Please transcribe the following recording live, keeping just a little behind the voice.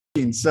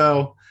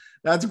So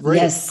that's great.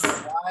 Yes.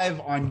 Live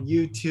on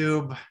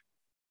YouTube.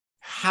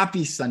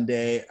 Happy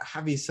Sunday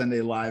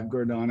live,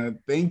 Gordana.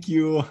 Thank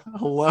you.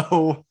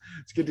 Hello.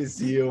 It's good to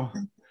see you.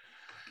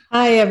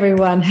 Hi,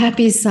 everyone.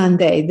 Happy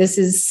Sunday. This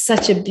is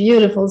such a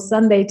beautiful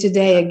Sunday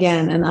today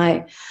again. And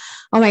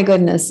oh my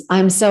goodness,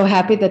 I'm so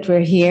happy that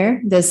we're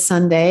here this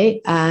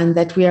Sunday and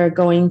that we are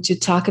going to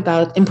talk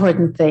about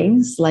important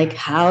things like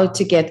how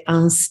to get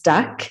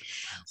unstuck.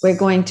 We're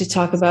going to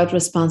talk about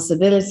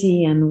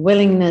responsibility and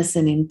willingness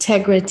and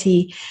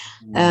integrity.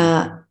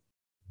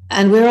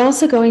 And we're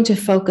also going to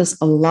focus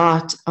a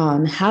lot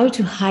on how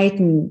to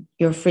heighten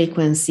your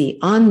frequency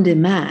on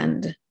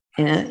demand.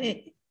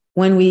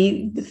 When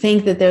we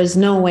think that there's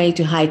no way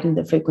to heighten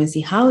the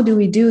frequency, how do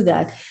we do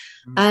that?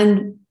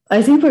 And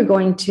I think we're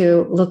going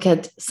to look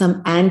at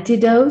some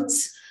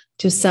antidotes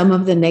to some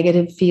of the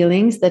negative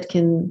feelings that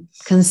can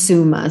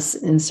consume us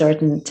in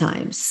certain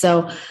times.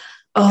 So,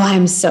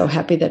 I'm so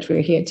happy that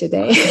we're here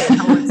today.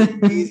 It's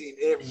amazing.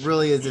 It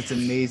really is. It's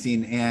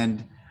amazing.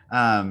 And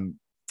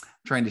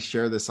trying to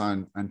share this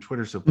on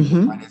Twitter so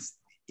people find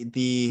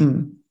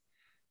it.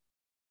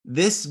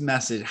 This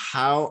message,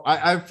 how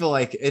I feel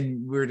like,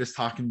 and we were just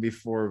talking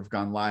before we've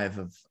gone live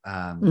of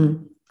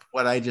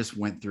what I just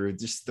went through,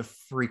 just the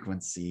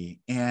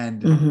frequency.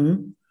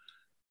 And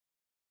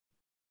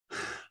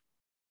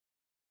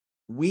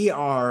we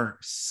are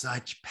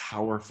such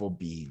powerful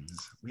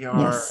beings. We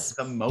are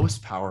the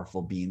most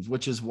powerful beings,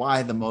 which is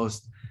why the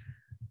most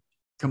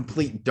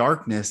complete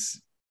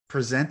darkness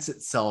presents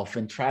itself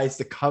and tries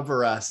to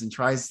cover us and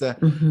tries to,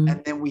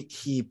 and then we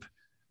keep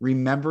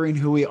remembering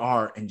who we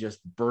are and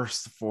just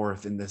burst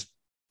forth in this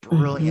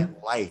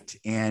brilliant light.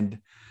 And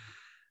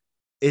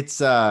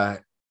it's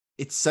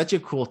such a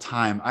cool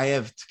time. I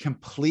have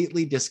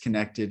completely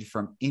disconnected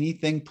from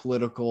anything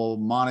political,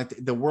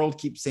 monetary. The world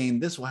keeps saying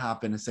this will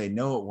happen and say,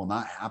 no, it will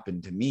not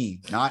happen to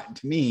me, not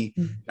to me,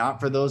 not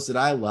for those that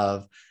I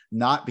love,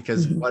 not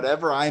because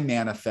whatever I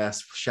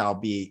manifest shall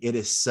be, it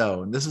is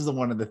so. And this is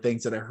one of the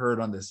things that I heard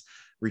on this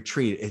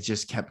retreat. It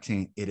just kept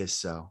saying, it is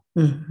so.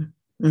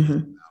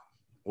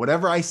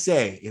 Whatever I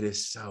say, it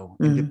is so.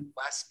 And to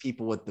bless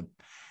people with the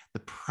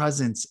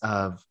presence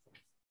of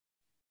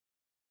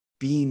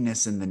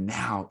beingness in the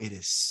now, it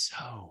is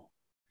so.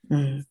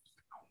 Don't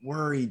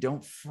worry,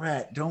 don't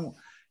fret, don't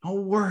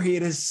worry,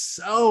 it is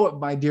so,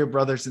 my dear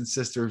brothers and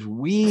sisters.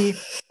 We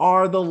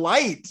are the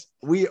light.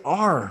 We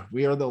are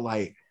the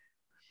light.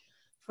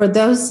 For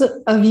those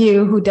of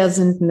you who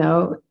doesn't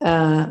know,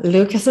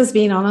 Lucas has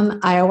been on an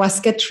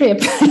ayahuasca trip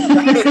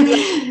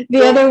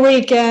the other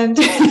weekend.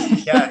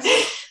 Yes.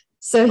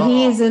 So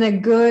he's in a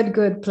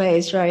good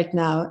place right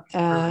now.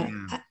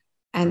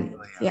 And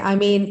yeah, I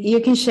mean,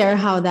 you can share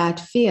how that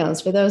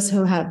feels. For those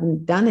who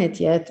haven't done it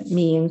yet,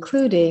 me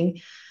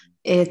including,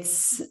 it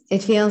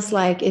feels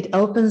like it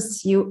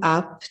opens you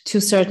up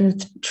to certain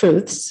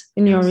truths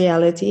in your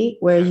reality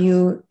where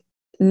you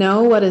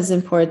know what is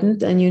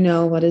important and you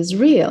know what is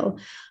real.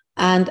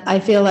 And I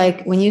feel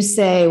like when you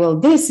say, well,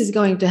 this is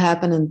going to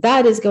happen and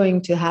that is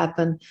going to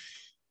happen,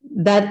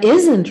 that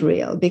isn't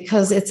real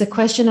because it's a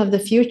question of the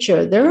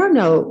future. There are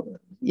no,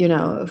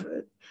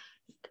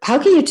 how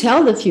can you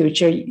tell the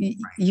future?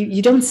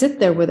 You don't sit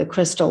there with a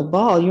crystal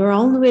ball. You're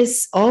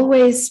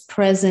always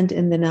present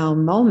in the now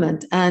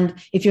moment. And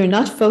if you're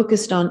not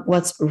focused on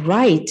what's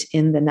right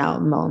in the now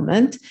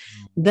moment,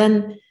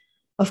 then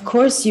of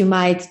course you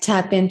might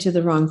tap into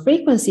the wrong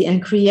frequency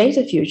and create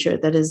a future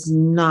that is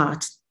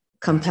not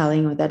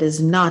compelling or that is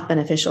not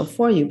beneficial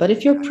for you. But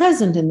if you're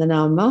present in the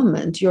now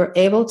moment, you're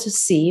able to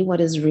see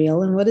what is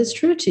real and what is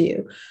true to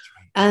you.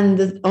 And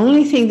the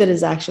only thing that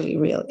is actually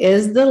real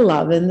is the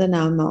love in the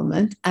now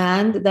moment,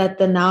 and that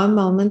the now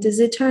moment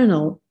is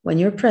eternal when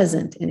you're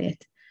present in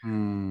it.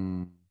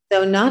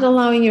 So not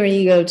allowing your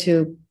ego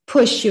to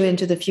push you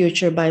into the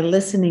future by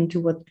listening to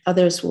what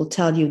others will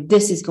tell you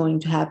this is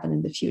going to happen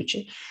in the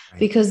future,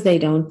 because they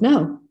don't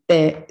know.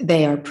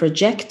 They are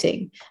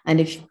projecting. And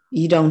if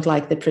you don't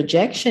like the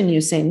projection, you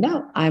say,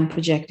 no, I'm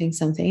projecting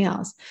something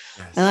else.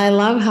 Yes. And I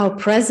love how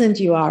present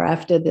you are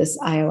after this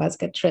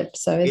ayahuasca trip.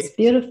 So it's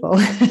beautiful.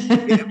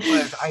 It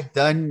was.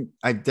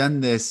 I've done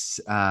this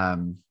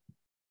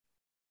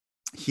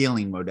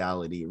healing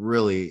modality.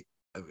 Really,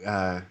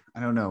 I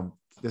don't know.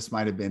 This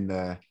might have been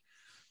the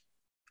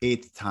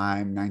 8th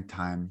time, 9th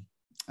time.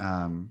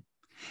 And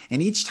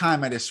each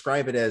time I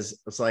describe it as,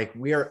 it's like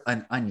we are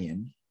an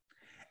onion.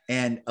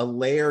 And a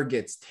layer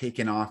gets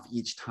taken off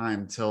each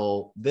time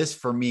till this,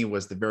 for me,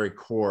 was the very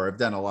core. I've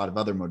done a lot of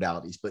other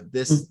modalities, but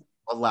this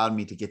allowed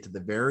me to get to the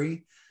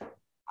very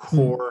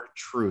core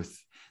truth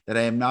that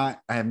I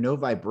have no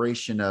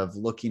vibration of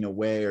looking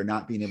away or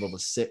not being able to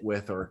sit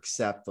with or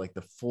accept, like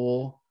the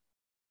full,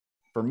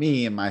 for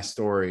me in my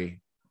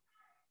story,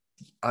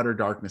 the utter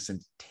darkness,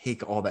 and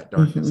take all that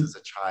darkness as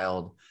a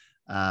child.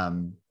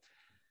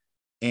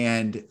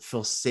 And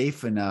feel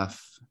safe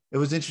enough. It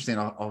was interesting.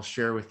 I'll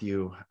share with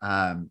you.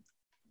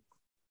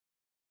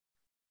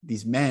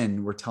 These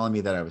men were telling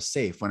me that I was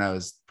safe when I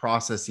was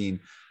processing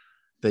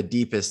the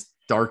deepest,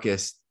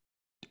 darkest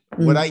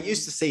what I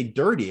used to say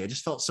dirty. I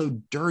just felt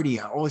so dirty.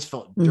 I always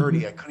felt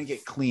dirty. I couldn't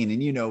get clean.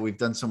 And we've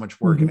done so much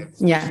work and it's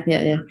dirty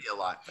a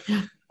lot.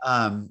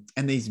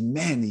 And these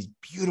men, these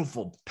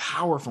beautiful,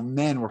 powerful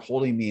men were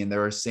holding me and they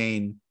were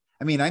saying,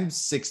 I'm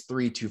 6'3",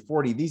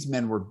 240. These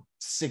men were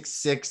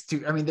 6'6",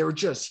 2. They were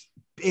just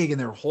big and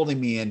they were holding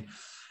me.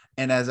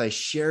 And as I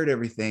shared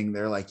everything,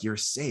 they're like, you're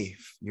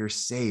safe. You're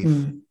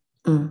safe.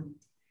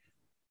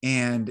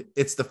 And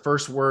it's the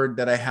first word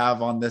that I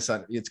have on this.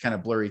 It's kind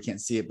of blurry. You can't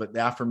see it, but the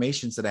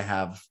affirmations that I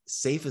have,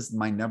 safe is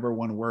my number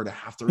one word. I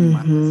have to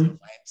remind myself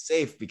I am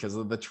safe because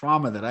of the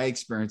trauma that I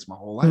experienced my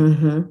whole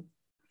life.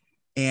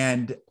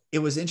 And it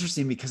was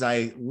interesting because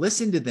I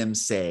listened to them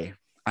say,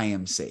 I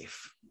am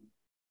safe.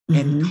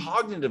 And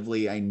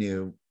cognitively, I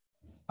knew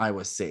I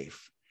was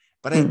safe.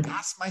 But I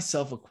asked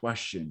myself a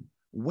question.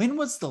 When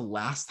was the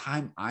last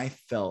time I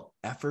felt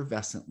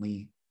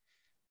effervescently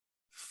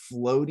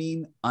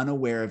floating,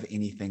 unaware of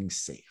anything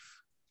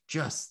safe?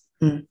 Just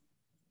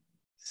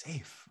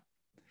safe.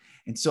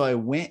 And so I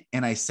went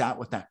and I sat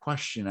with that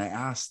question. I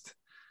asked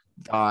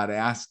God, I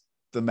asked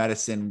the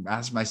medicine,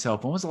 asked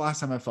myself, when was the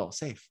last time I felt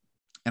safe?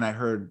 And I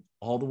heard,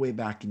 all the way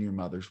back in your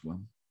mother's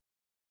womb.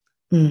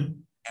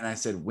 And I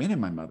said, when in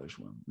my mother's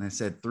womb? And I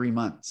said, 3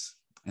 months.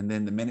 And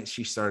then the minute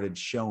she started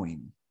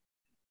showing,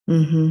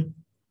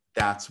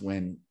 that's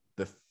when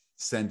the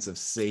sense of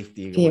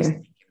safety was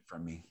taken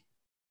from me.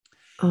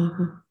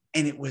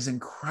 And it was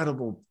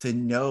incredible to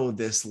know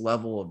this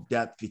level of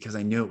depth because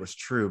I knew it was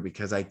true,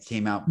 because I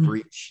came out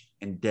breached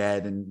and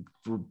dead and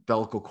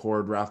umbilical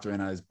cord wrapped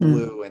around I was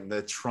blue. And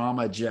the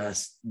trauma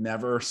just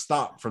never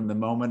stopped from the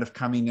moment of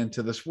coming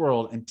into this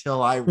world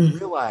until I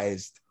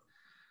realized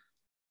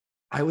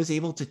I was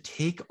able to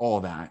take all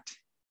that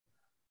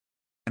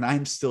and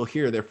I'm still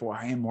here. Therefore,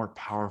 I am more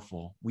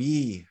powerful.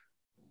 We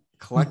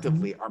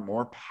collectively are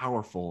more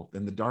powerful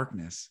than the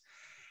darkness.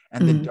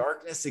 And the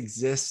darkness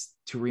exists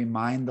to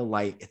remind the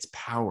light its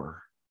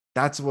power.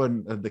 That's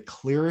one of the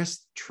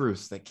clearest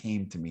truths that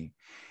came to me,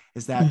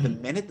 is that the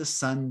minute the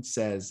sun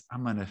says,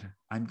 I'm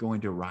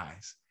going to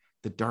rise,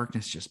 the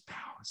darkness just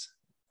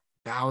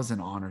bows in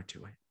honor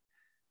to it.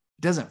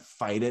 It doesn't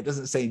fight it. It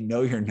doesn't say,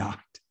 no, you're not.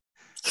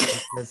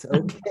 It says,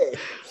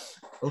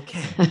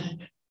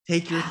 okay,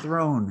 take your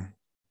throne,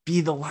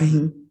 be the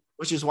light.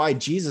 Which is why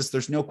Jesus,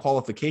 there's no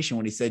qualification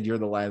when he said, you're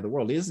the light of the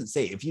world. He doesn't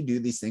say, if you do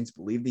these things,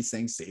 believe these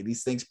things, say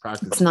these things,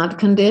 practice. It's not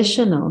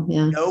conditional.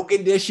 Yeah. No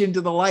condition to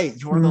the light.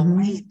 You're the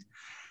light.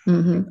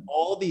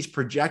 All these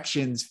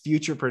projections,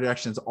 future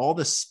projections, all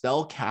the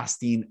spell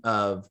casting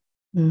of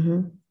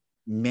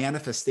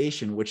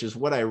manifestation, which is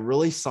what I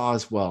really saw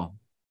as well.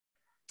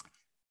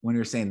 When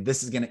you're saying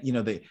this is going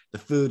to, the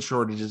food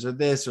shortages or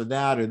this or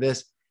that or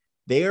this,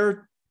 they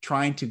are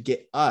trying to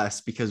get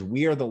us, because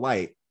we are the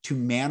light, to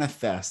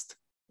manifest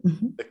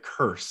the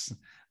curse,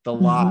 the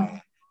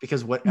lie,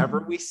 because whatever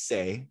we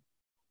say,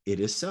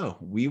 it is so.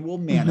 We will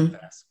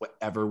manifest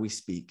whatever we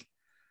speak,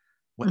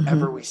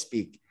 we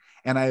speak.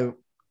 And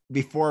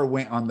before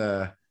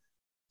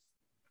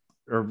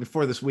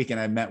this weekend,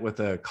 I met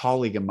with a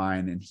colleague of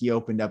mine, and he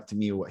opened up to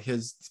me what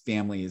his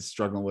family is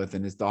struggling with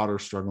and his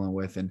daughter's struggling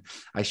with. And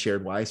I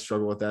shared why I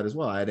struggle with that as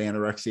well. I had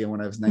anorexia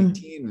when I was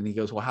 19. And he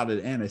goes, well, how did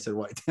it end? I said,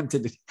 well, I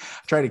attempted to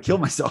try to kill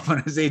myself when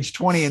I was age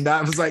 20. And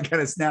that was like,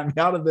 kind of snapped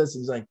me out of this. He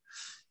was like,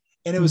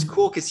 and it was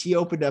cool because he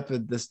opened up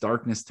this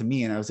darkness to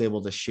me, and I was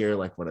able to share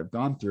like what I've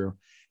gone through.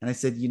 And I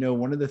said,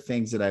 one of the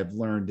things that I've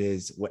learned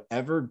is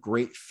whatever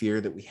great fear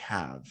that we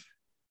have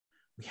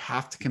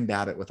to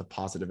combat it with a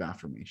positive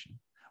affirmation,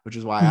 which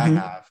is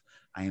why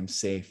I am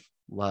safe,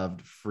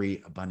 loved,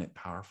 free, abundant,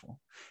 powerful,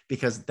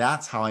 because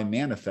that's how I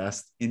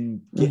manifest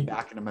and get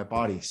back into my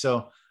body.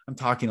 So I'm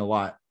talking a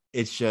lot.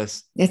 It's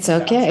just, it's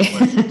okay.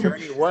 What the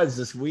journey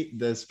was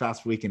this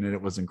past weekend, and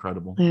it was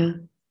incredible.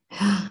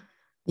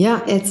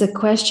 Yeah. It's a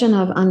question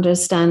of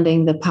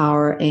understanding the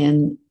power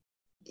in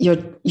your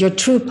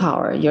true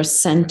power, your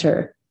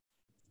center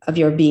of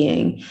your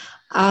being.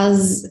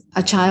 As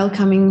a child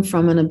coming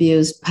from an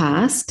abused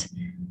past,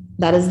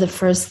 that is the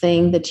first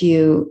thing that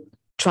you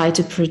try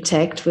to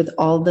protect with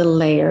all the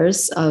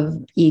layers of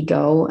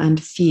ego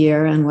and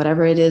fear and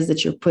whatever it is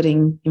that you're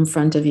putting in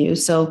front of you.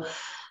 So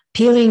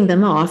peeling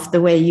them off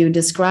the way you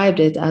described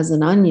it as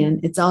an onion,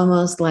 it's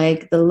almost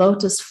like the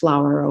lotus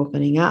flower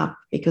opening up,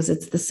 because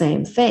it's the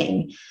same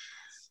thing.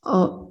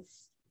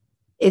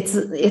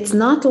 It's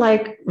not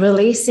like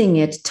releasing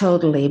it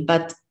totally,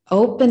 but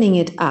opening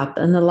it up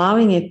and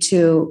allowing it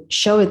to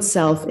show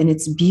itself in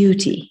its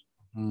beauty.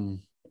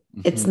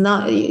 It's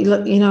not,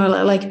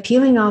 like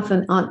peeling off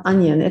an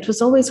onion. It was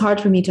always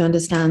hard for me to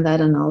understand that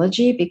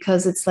analogy,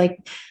 because it's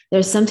like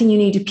there's something you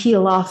need to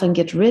peel off and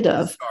get rid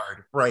of.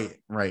 Right.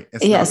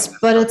 Yes,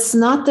 but it's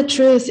not the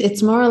truth.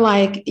 It's more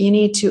like you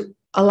need to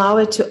allow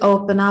it to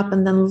open up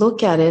and then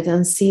look at it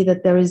and see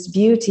that there is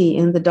beauty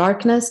in the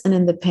darkness and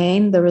in the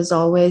pain. There is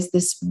always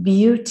this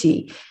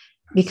beauty,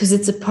 because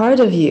it's a part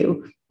of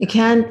you. You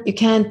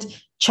can't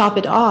chop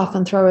it off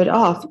and throw it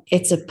off.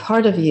 It's a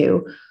part of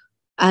you.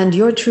 And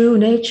your true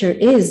nature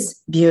is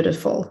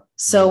beautiful.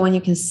 So when you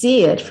can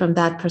see it from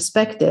that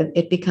perspective,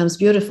 it becomes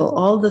beautiful.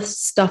 All the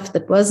stuff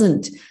that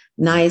wasn't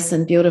nice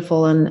and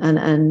beautiful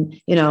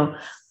and you know,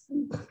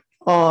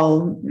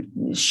 all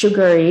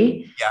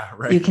sugary,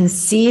 you can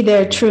see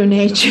their true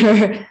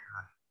nature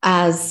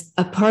as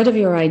a part of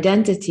your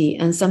identity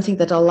and something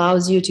that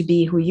allows you to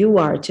be who you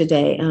are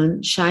today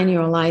and shine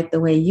your light the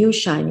way you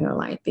shine your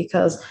light.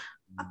 Because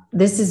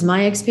this is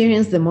my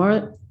experience. The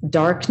more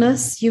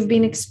darkness you've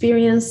been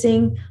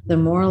experiencing, the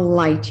more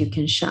light you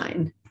can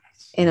shine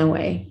in a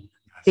way,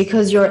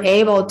 because you're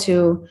able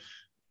to,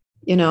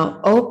 you know,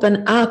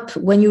 open up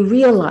when you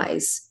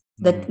realize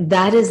that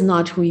that is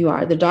not who you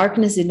are. The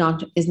darkness is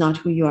not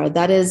who you are.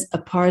 That is a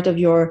part of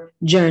your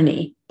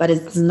journey, but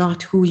it's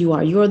not who you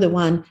are. You're the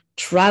one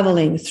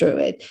traveling through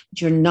it.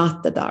 You're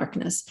not the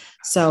darkness.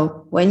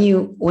 So when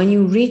you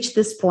reach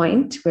this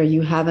point where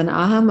you have an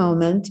aha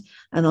moment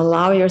and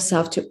allow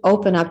yourself to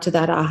open up to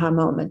that aha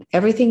moment,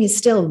 everything is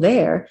still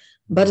there,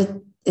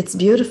 but it's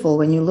beautiful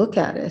when you look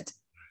at it.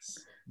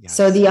 Yes.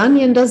 So the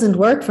onion doesn't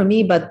work for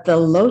me, but the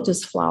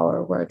lotus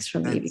flower works for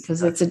me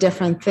because it's a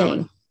different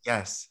thing.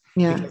 Yes.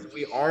 Yeah. Because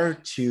we are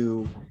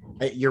to,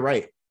 you're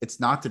right. It's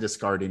not to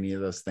discard any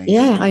of those things.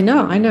 Yeah, I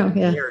know.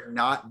 Yeah. They're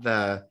not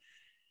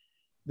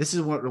this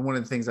is one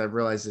of the things I've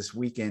realized this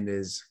weekend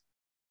is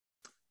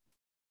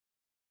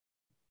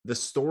the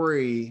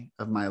story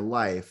of my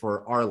life,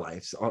 or our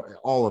lives,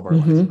 all of our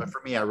lives. But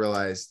for me, I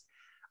realized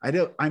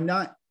I'm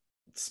not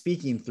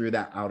speaking through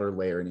that outer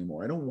layer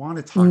anymore. I don't want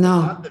to talk. No.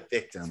 I'm not the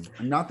victim.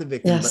 I'm not the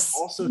victim, yes. But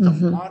also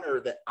to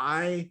honor that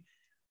I,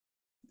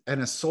 at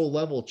a soul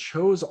level,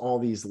 chose all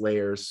these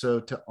layers. So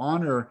to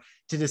honor,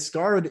 to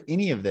discard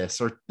any of this,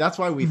 or that's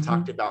why we've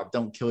talked about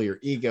don't kill your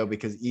ego,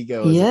 because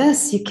ego is,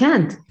 yes, you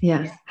can't.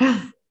 Yeah.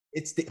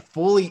 It's to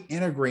fully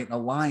integrate and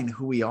align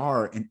who we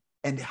are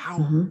and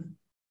how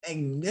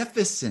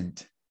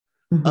magnificent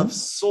of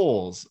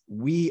souls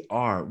we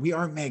are. We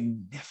are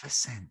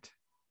magnificent.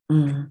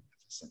 Magnificent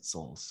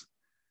souls.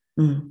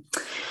 You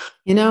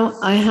know,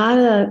 I had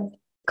a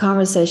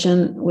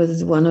conversation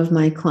with one of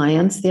my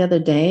clients the other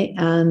day,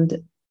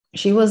 and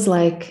she was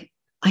like,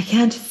 I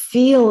can't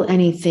feel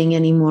anything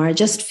anymore. I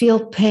just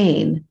feel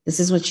pain. This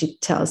is what she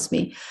tells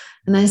me.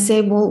 And I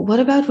say, well, what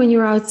about when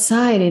you're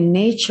outside in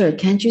nature?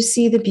 Can't you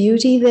see the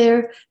beauty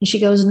there? And she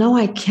goes, no,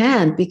 I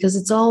can't, because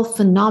it's all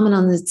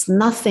phenomenon. It's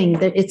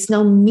nothing. It's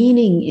no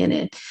meaning in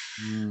it.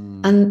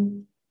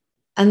 And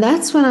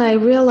that's when I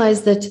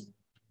realized that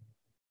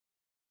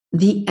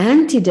the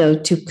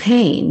antidote to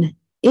pain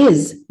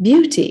is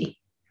beauty.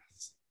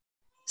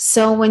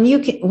 So when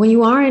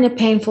you are in a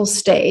painful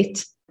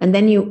state, and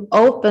then you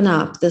open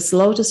up, this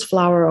lotus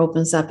flower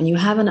opens up, and you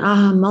have an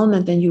aha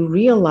moment, and you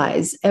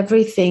realize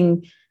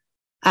everything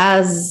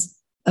as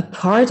a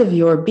part of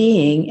your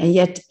being. And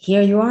yet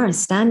here you are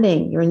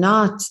standing. You're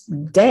not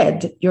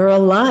dead. You're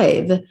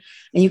alive.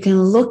 And you can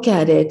look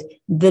at it,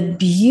 the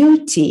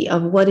beauty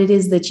of what it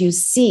is that you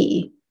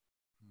see.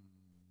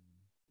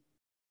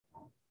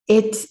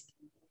 It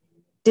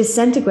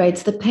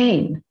disintegrates the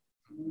pain.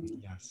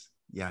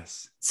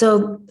 Yes.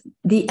 So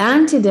the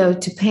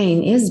antidote to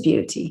pain is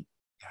beauty.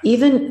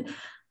 Even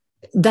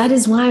that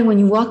is why when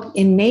you walk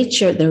in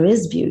nature, there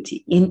is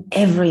beauty in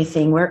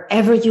everything.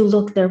 Wherever you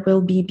look, there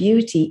will be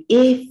beauty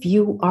if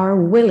you are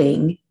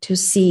willing to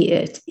see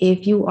it,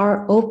 if you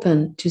are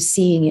open to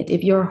seeing it,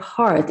 if your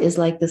heart is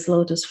like this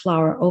lotus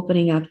flower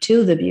opening up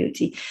to the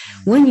beauty.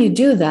 When you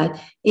do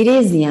that, it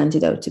is the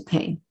antidote to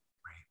pain.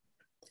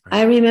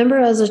 I remember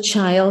as a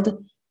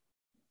child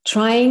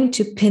trying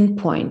to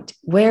pinpoint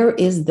where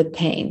is the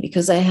pain,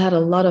 because I had a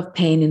lot of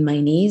pain in my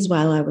knees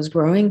while I was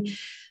growing.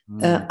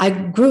 I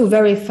grew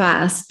very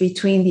fast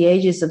between the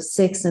ages of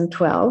 6 and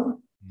 12,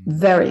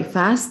 very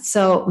fast.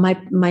 So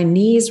my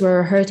knees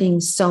were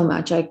hurting so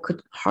much. I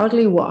could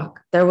hardly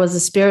walk. There was a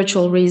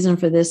spiritual reason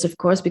for this, of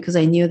course, because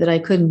I knew that I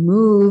couldn't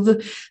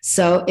move.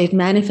 So it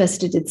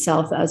manifested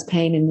itself as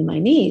pain in my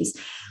knees.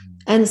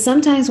 And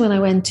sometimes when I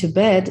went to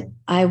bed,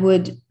 I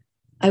would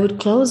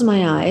close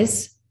my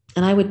eyes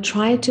and I would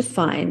try to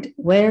find,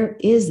 where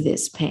is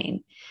this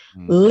pain?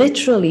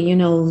 Literally,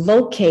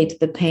 locate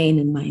the pain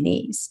in my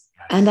knees.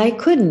 And I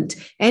couldn't.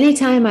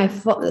 Anytime I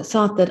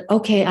thought that,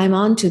 okay, I'm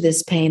onto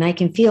this pain, I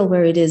can feel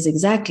where it is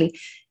exactly,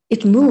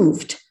 it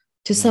moved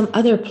to some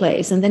other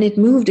place. And then it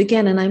moved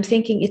again. And I'm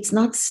thinking, it's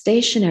not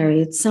stationary,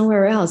 it's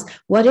somewhere else.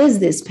 What is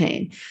this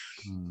pain?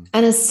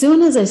 And as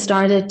soon as I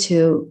started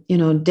to,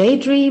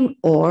 daydream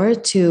or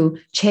to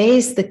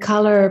chase the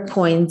color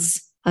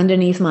points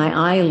underneath my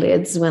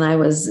eyelids when I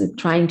was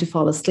trying to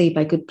fall asleep,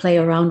 I could play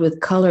around with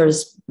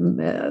colors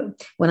when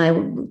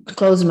I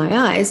closed my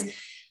eyes.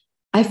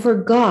 I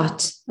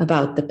forgot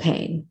about the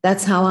pain.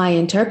 That's how I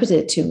interpret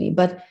it to me.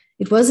 But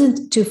it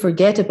wasn't to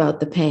forget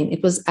about the pain.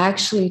 It was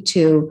actually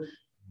to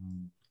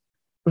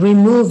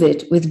remove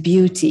it with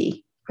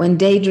beauty. When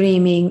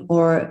daydreaming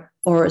or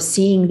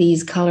seeing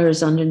these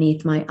colors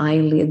underneath my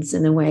eyelids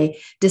in a way,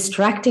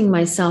 distracting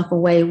myself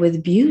away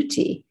with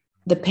beauty,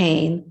 the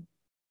pain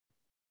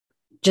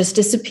just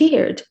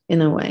disappeared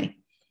in a way.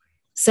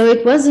 So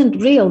it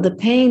wasn't real. The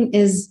pain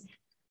is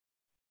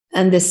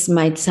and this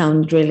might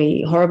sound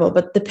really horrible,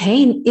 but the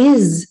pain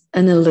is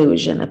an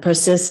illusion, a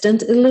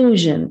persistent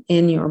illusion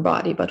in your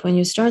body. But when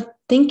you start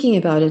thinking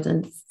about it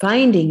and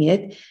finding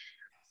it,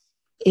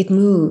 it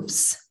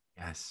moves.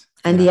 Yes.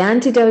 And the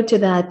antidote to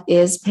that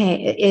is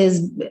pain,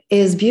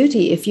 is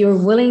beauty. If you're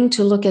willing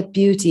to look at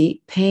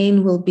beauty,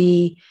 pain will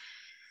be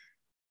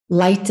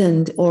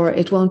lightened, or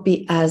it won't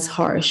be as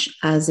harsh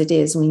as it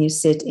is when you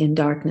sit in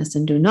darkness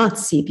and do not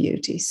see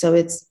beauty. So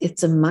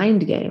it's a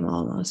mind game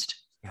almost.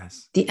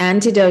 Yes. The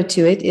antidote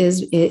to it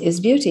is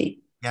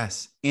beauty.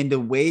 Yes. And the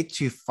way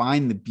to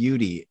find the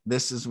beauty,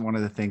 this is one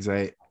of the things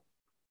I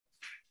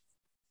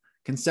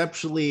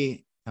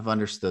conceptually have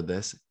understood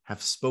this,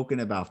 have spoken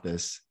about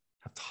this,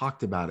 have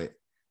talked about it,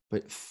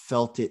 but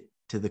felt it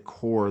to the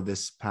core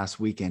this past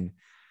weekend.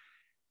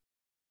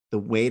 The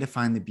way to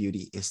find the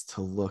beauty is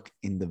to look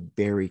in the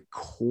very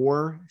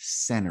core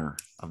center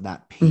of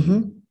that pain,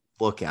 mm-hmm.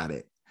 Look at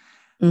it,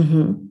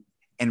 mm-hmm.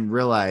 And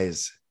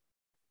realize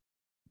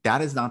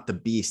that is not the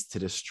beast to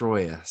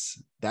destroy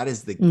us. That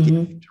is the mm-hmm.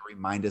 gift to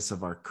remind us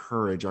of our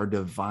courage, our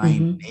divine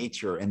mm-hmm.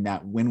 nature. And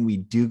that when we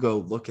do go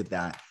look at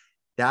that,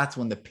 that's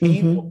when the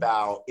pain mm-hmm. will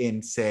bow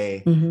and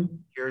say, mm-hmm.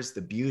 here's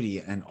the beauty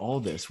and all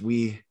this.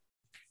 We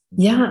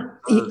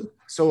are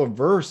so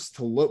averse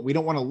to look. We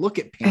don't want to look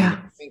at pain.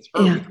 Yeah. Things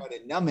hurt. Yeah. We try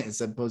to numb it as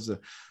opposed to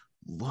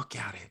look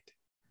at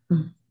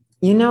it.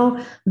 You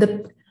know,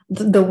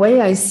 the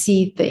way I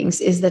see things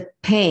is that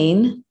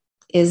pain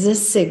is a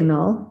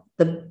signal.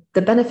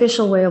 The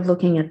beneficial way of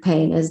looking at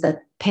pain is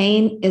that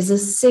pain is a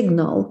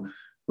signal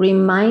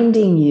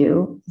reminding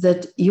you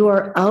that you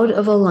are out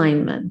of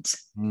alignment.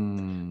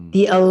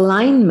 The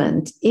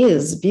alignment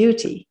is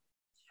beauty,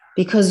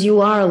 because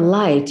you are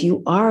light,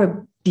 you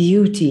are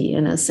beauty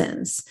in a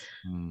sense.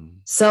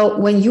 So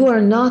when you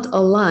are not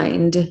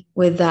aligned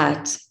with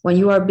that, when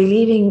you are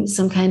believing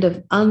some kind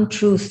of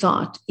untrue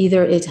thought,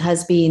 either it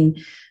has been,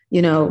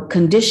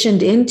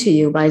 conditioned into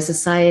you by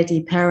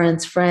society,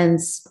 parents,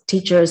 friends,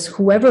 teachers,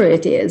 whoever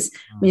it is,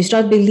 when you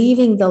start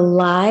believing the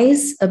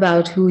lies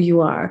about who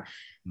you are,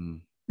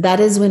 that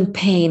is when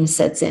pain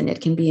sets in.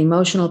 It can be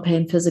emotional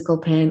pain, physical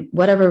pain,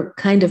 whatever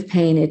kind of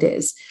pain it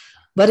is.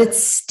 But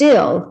it's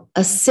still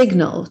a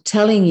signal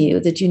telling you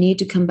that you need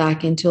to come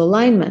back into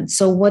alignment.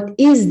 So what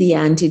is the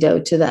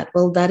antidote to that?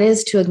 Well, that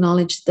is to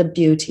acknowledge the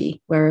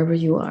beauty wherever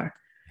you are,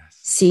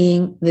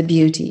 seeing the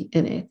beauty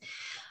in it.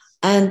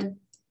 And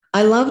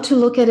I love to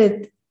look at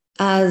it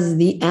as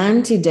the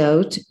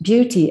antidote,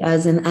 beauty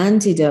as an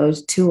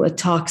antidote to a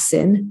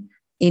toxin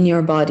in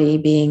your body,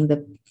 being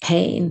the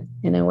pain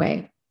in a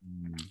way.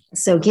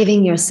 So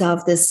giving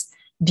yourself this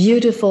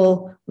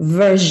beautiful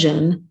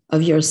version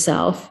of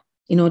yourself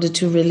in order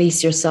to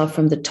release yourself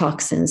from the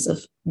toxins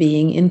of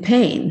being in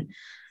pain.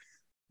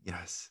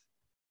 Yes.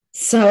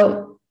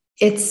 So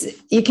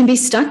you can be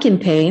stuck in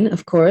pain,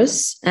 of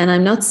course. And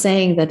I'm not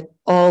saying that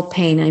all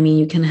pain,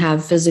 you can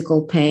have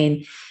physical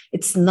pain.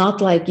 It's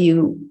not like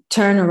you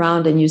turn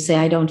around and you say,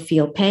 I don't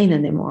feel pain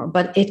anymore,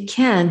 but it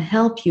can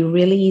help you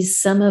release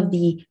some of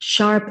the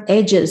sharp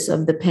edges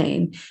of the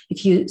pain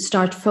if you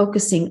start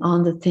focusing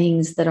on the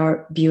things that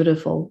are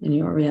beautiful in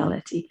your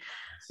reality.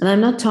 And I'm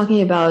not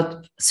talking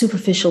about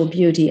superficial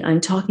beauty.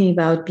 I'm talking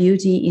about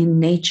beauty in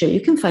nature.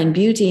 You can find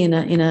beauty in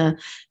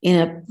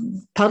a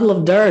puddle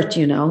of dirt,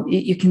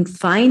 You can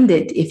find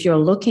it if you're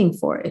looking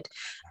for it.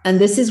 And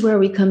this is where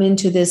we come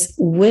into this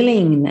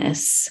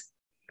willingness.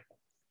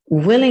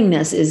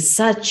 Willingness is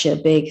such a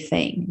big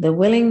thing. The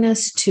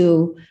willingness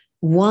to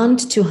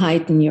want to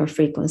heighten your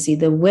frequency,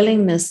 the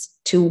willingness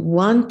to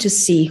want to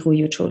see who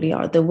you truly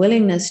are, the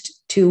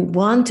willingness to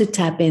want to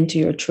tap into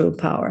your true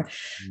power,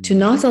 to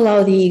not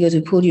allow the ego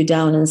to pull you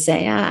down and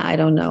say, I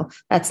don't know,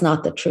 that's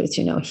not the truth.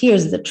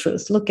 Here's the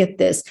truth. Look at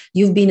this.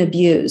 You've been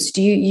abused.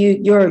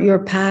 Your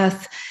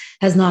path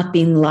has not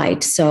been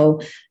light.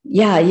 So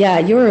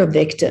you're a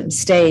victim.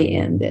 Stay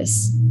in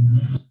this.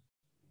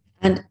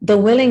 And the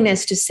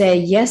willingness to say,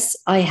 yes,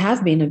 I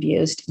have been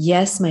abused.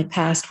 Yes, my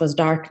past was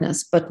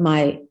darkness, but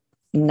my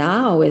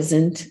now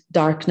isn't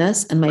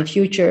darkness, and my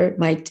future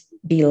might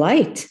be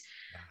light.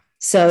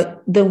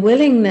 So the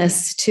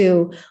willingness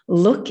to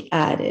look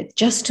at it,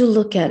 just to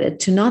look at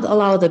it, to not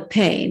allow the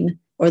pain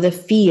or the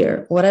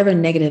fear, whatever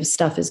negative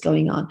stuff is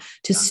going on,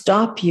 to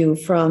stop you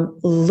from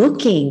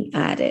looking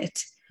at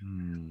it.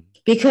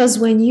 Because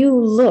when you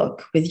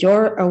look with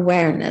your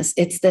awareness,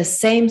 it's the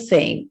same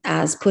thing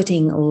as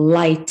putting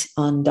light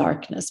on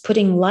darkness,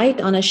 putting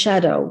light on a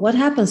shadow. What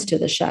happens to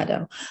the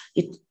shadow?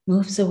 It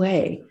moves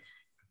away.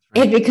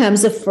 Right. It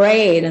becomes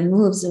afraid and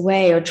moves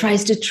away, or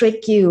tries to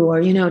trick you,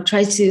 or,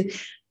 tries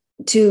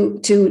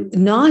to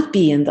not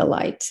be in the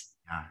light.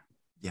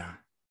 Yeah.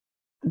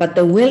 But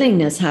the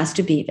willingness has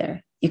to be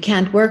there. You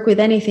can't work with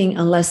anything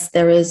unless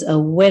there is a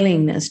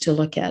willingness to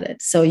look at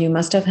it. So you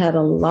must have had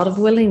a lot of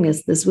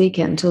willingness this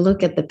weekend to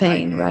look at the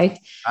pain, right?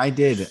 I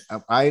did.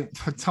 I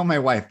tell my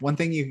wife, one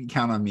thing you can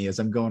count on me is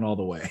I'm going all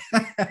the way.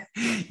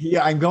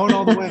 Yeah, I'm going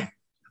all the way.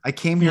 I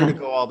came here to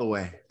go all the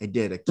way. I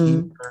did. I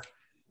came here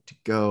to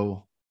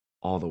go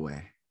all the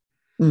way.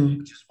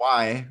 Which is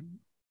why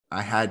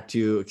I had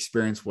to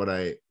experience what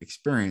I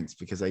experienced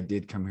because I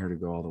did come here to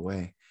go all the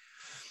way.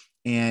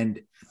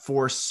 And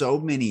for so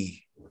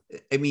many,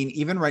 I mean,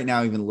 even right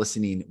now, even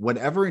listening,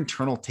 whatever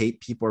internal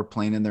tape people are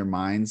playing in their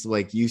minds,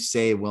 like you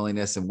say,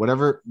 willingness, and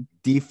whatever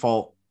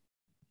default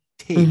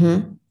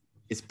tape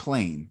is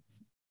playing,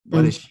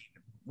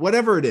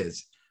 whatever it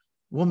is,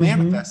 will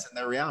manifest in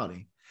their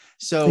reality.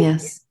 So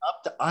it's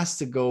up to us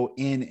to go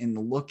in and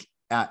look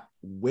at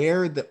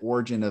where the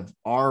origin of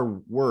our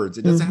words,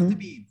 it doesn't have to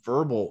be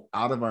verbal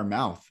out of our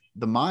mouth.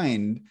 The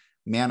mind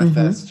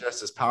manifests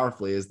just as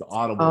powerfully as the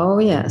audible. Oh,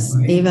 yes,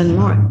 right? Even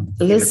more.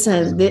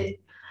 Listen,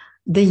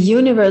 the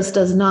universe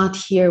does not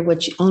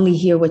only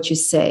hear what you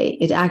say.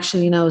 It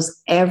actually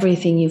knows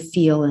everything you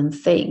feel and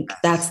think. Yes.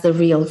 That's the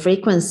real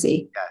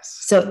frequency. Yes.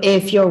 So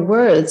if your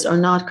words are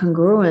not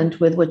congruent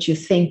with what you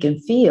think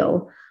and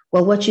feel,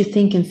 well, what you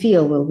think and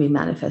feel will be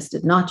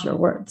manifested, not your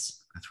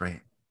words. That's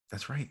right.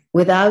 That's right.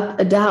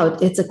 Without a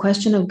doubt, it's a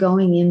question of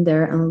going in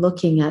there and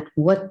looking at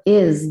what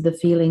is the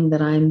feeling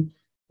that I'm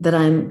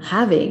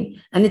having.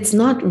 And it's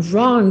not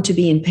wrong to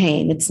be in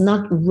pain. It's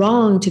not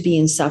wrong to be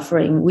in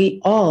suffering. We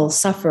all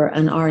suffer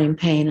and are in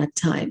pain at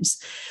times.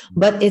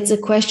 But it's a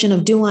question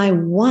of, do I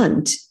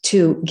want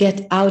to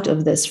get out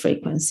of this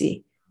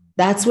frequency?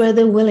 That's where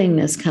the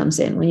willingness comes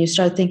in. When you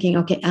start thinking,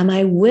 okay, am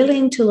I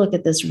willing to look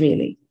at this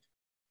really?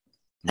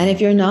 And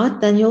if you're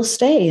not, then you'll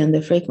stay in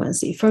the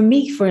frequency. For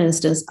me, for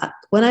instance,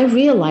 when I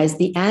realized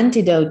the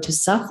antidote to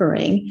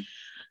suffering,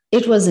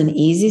 it was an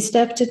easy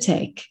step to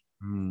take.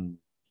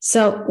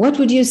 So what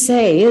would you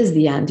say is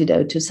the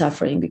antidote to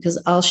suffering?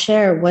 Because I'll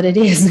share what it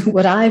is,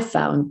 what I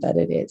found that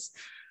it is.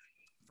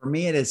 For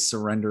me, it is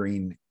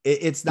surrendering.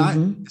 It's not,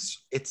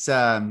 it's,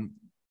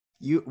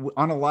 you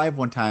on a live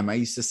one time, I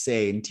used to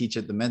say and teach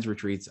at the men's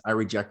retreats, I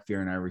reject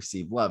fear and I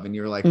receive love. And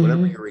you're like,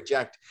 whatever you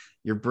reject,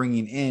 you're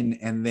bringing in.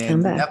 And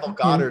then Neville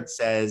Goddard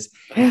says,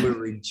 if we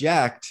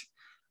reject,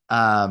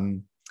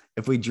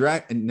 if we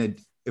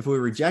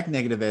reject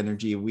negative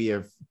energy, we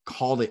have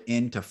called it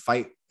in to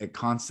fight it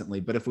constantly.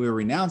 But if we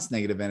renounce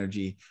negative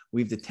energy,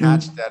 we've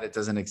detached that it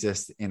doesn't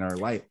exist in our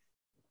life.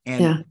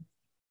 And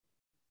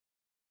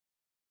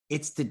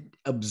it's to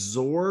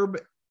absorb.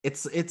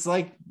 It's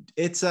like,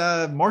 it's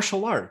a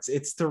martial arts.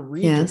 It's to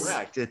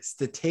redirect. It's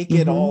to take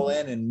it all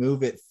in and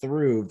move it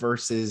through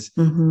versus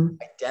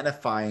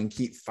identify and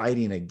keep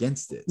fighting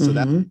against it. So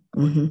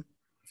that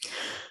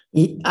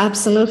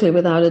absolutely,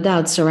 without a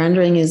doubt,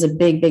 surrendering is a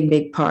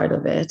big part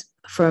of it.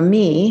 For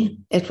me,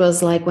 it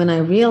was like when I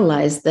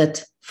realized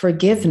that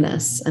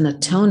forgiveness and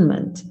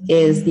atonement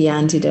is the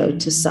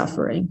antidote to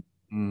suffering.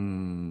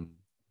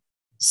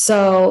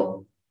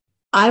 So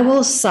I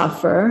will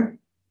suffer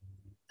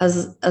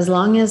as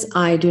long as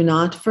I do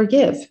not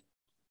forgive.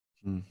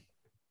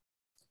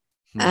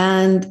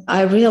 And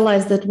I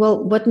realized that,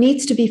 well, what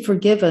needs to be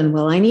forgiven?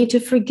 Well, I need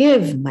to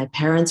forgive my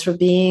parents for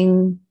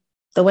being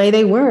the way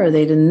they were.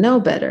 They didn't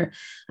know better.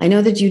 I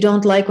know that you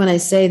don't like when I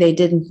say they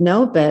didn't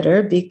know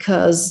better,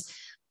 because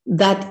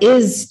that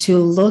is to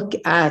look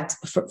at,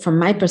 from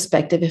my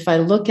perspective, if I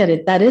look at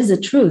it, that is the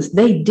truth.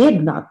 They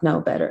did not know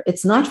better.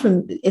 It's not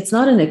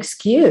an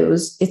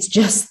excuse. It's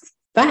just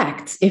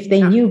facts. If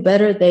they knew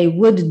better, they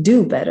would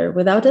do better,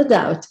 without a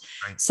doubt.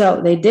 Right.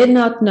 So they did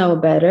not know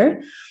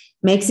better.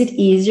 Makes it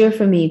easier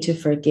for me to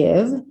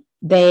forgive.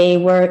 They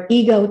were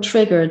ego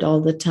triggered all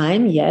the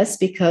time. Yes,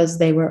 because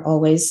they were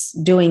always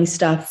doing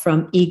stuff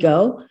from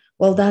ego.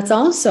 Well, that's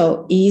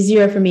also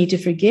easier for me to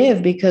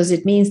forgive, because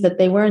it means that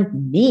they weren't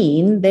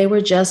mean. They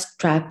were just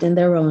trapped in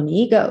their own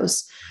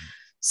egos.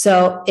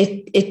 So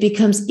it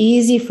becomes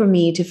easy for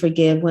me to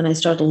forgive when I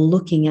start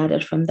looking at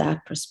it from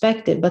that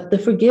perspective. But the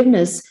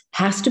forgiveness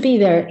has to be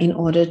there in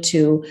order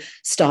to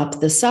stop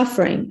the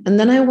suffering. And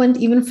then I went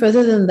even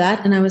further than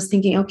that. And I was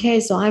thinking, okay,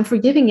 so I'm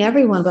forgiving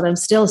everyone, but I'm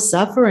still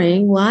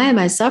suffering. Why am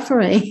I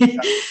suffering?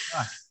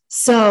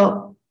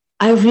 So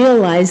I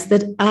realized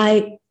that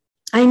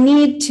I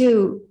need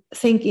to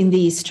think in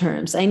these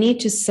terms. I need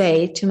to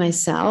say to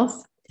myself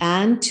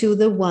and to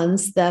the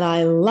ones that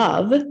I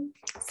love,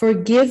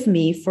 forgive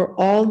me for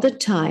all the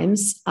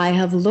times I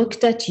have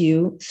looked at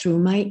you through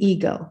my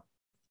ego.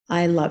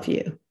 I love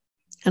you.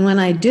 And when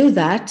I do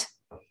that,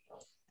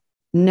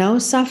 no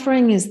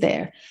suffering is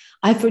there.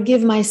 I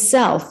forgive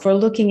myself for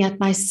looking at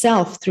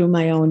myself through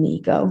my own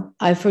ego.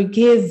 I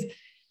forgive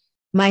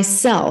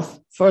myself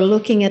for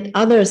looking at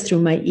others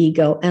through my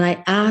ego. And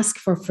I ask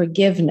for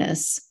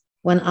forgiveness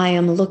when I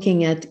am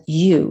looking at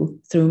you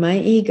through my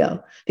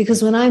ego.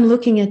 Because when I'm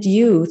looking at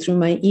you through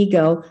my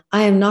ego,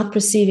 I am not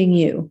perceiving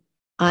you.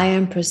 I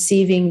am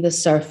perceiving the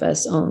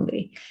surface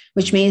only,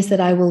 which means that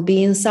I will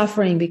be in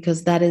suffering,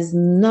 because that is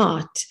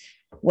not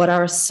what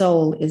our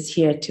soul is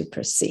here to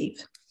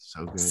perceive.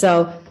 So good.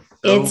 So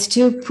it's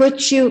to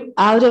put you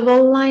out of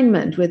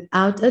alignment,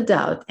 without a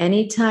doubt,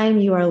 anytime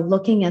you are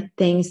looking at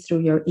things through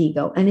your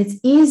ego. And it's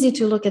easy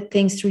to look at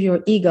things through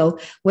your ego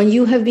when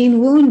you have been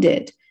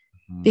wounded,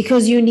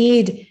 because you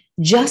need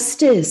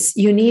justice.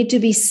 You need to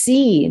be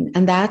seen.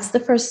 And that's the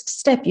first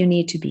step. You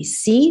need to be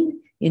seen.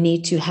 You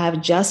need to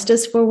have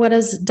justice for what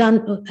has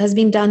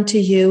been done to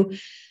you.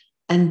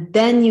 And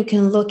then you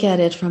can look at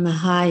it from a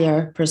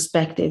higher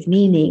perspective,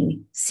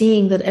 meaning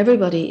seeing that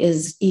everybody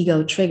is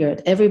ego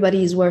triggered.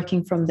 Everybody is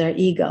working from their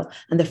ego.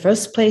 And the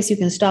first place you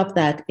can stop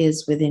that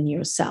is within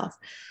yourself.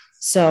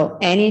 So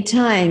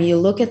anytime you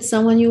look at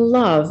someone you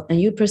love and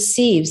you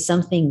perceive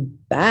something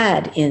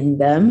bad in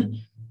them,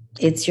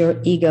 it's your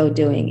ego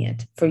doing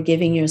it.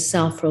 Forgiving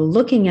yourself for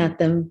looking at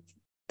them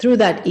through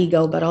that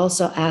ego, but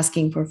also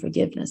asking for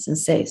forgiveness and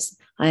says,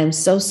 I am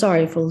so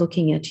sorry for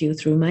looking at you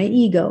through my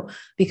ego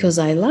because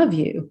I love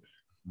you.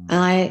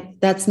 And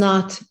that's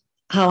not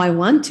how I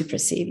want to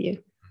perceive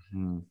you.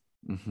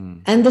 Mm-hmm. Mm-hmm.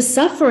 And the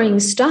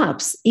suffering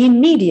stops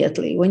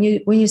immediately. When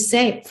you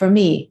say, for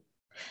me,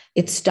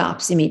 it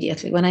stops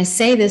immediately. When I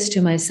say this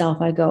to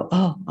myself, I go,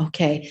 oh,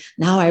 okay,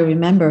 now I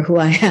remember who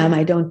I am.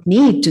 I don't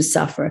need to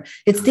suffer.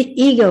 It's the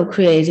ego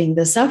creating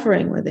the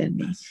suffering within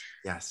me.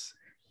 Yes.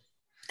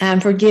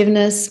 And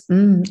forgiveness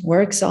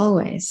works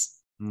always.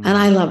 And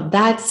I love,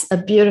 that's a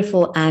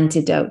beautiful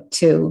antidote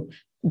to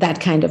that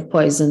kind of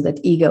poison that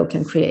ego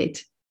can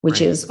create,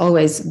 which is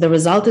always, the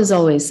result is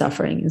always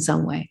suffering in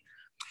some way.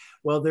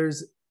 Well,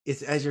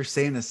 it's, as you're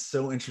saying, this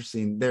so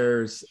interesting.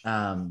 There's,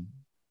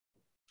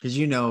 because,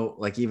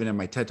 like even in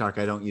my TED Talk,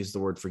 I don't use the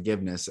word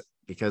forgiveness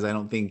because I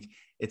don't think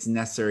it's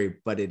necessary,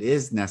 but it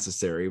is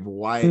necessary.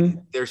 Why?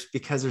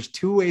 Because there's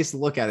two ways to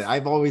look at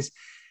it.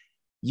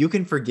 You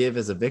can forgive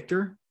as a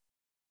victor,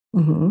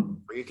 or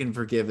you can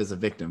forgive as a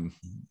victim.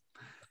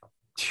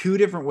 Two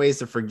different ways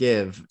to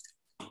forgive.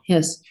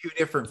 Yes. Two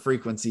different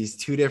frequencies,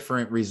 two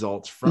different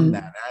results from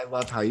that. And I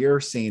love how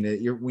you're seeing it.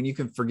 When you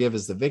can forgive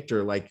as the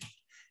victor, like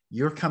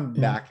you're coming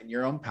back in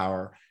your own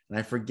power, and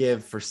I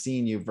forgive for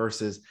seeing you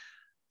versus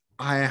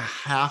I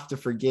have to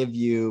forgive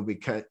you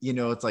because,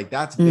 it's like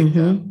that's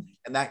victim,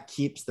 and that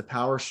keeps the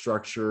power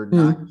structure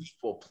not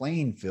equal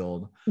playing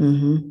field.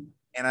 And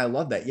I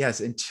love that. Yes.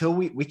 Until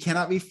we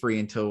cannot be free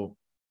until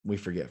we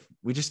forgive.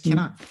 We just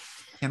cannot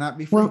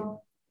be free.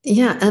 Well,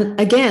 yeah. And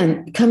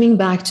again, coming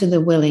back to the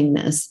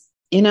willingness,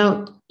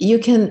 you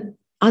can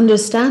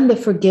understand the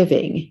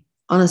forgiving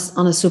on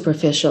a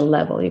superficial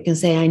level. You can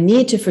say, I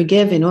need to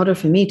forgive in order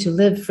for me to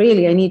live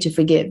freely. I need to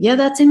forgive. Yeah,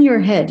 that's in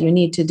your head. You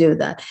need to do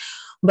that.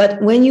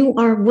 But when you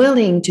are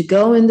willing to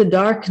go in the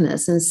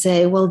darkness and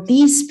say, well,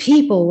 these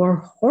people were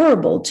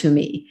horrible to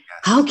me. Yes.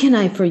 How can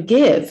I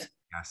forgive?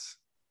 Yes.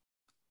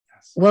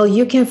 Well,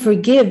 you can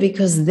forgive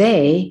because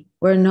they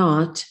were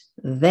not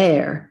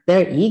there.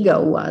 Their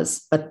ego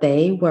was, but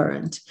they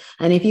weren't.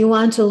 And if you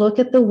want to look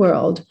at the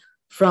world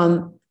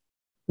from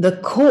the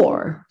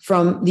core,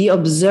 from the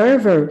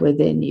observer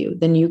within you,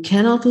 then you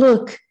cannot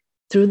look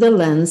through the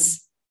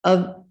lens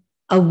of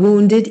a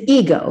wounded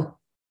ego.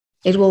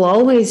 It will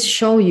always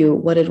show you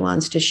what it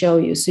wants to show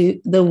you. So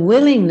the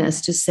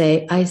willingness to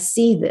say, I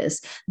see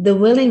this, the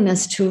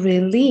willingness to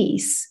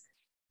release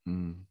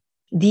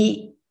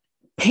the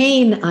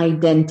pain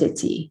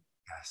identity,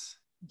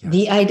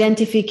 the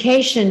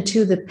identification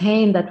to the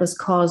pain that was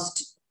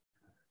caused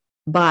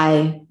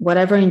by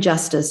whatever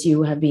injustice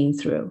you have been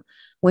through.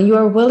 When you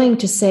are willing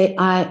to say,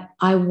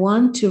 I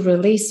want to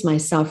release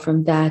myself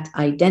from that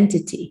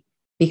identity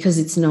because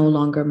it's no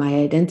longer my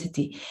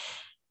identity.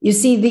 You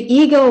see, the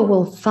ego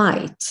will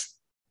fight.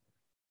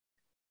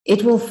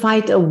 It will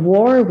fight a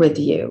war with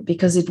you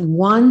because it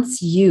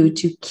wants you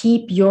to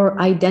keep your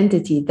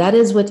identity. That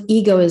is what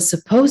ego is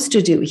supposed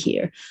to do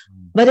here.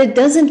 But it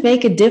doesn't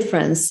make a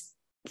difference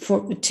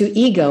to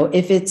ego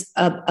if it's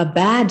a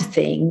bad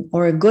thing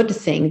or a good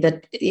thing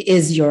that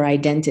is your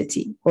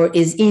identity or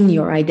is in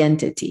your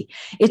identity.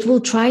 It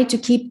will try to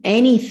keep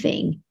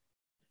anything.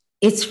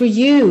 It's for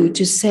you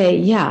to say,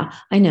 yeah,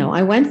 I know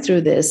I went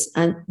through this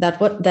and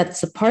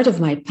that's a part of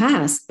my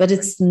past, but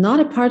it's not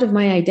a part of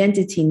my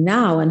identity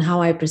now and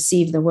how I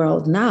perceive the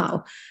world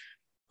now.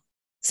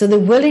 So the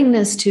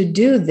willingness to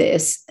do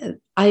this,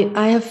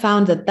 I have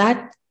found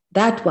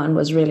that one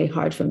was really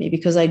hard for me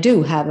because I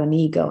do have an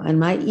ego and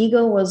my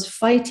ego was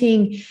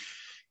fighting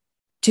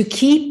to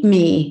keep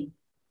me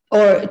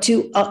or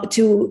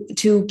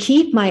to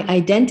keep my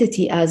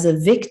identity as a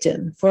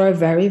victim for a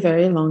very,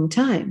 very long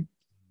time.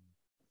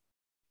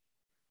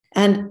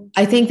 And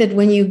I think that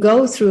when you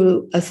go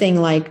through a thing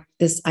like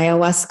this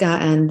ayahuasca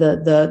and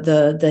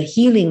the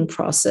healing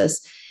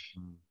process,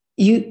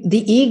 the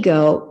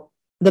ego,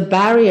 the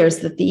barriers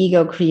that the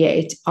ego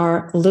creates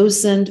are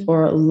loosened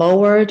or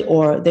lowered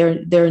or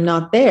they're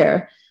not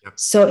there. Yep.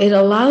 So it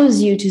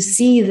allows you to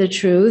see the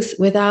truth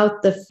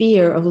without the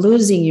fear of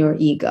losing your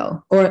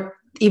ego or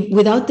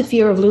without the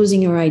fear of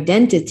losing your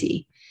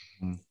identity.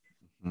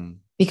 Mm-hmm.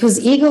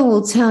 Because ego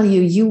will tell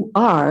you you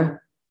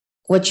are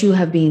what you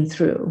have been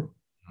through.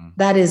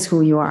 That is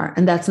who you are.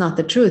 And that's not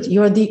the truth.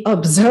 You're the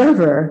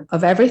observer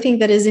of everything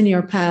that is in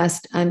your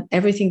past and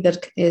everything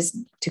that is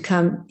to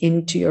come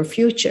into your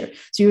future.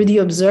 So you're the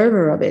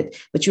observer of it,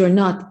 but you're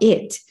not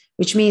it,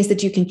 which means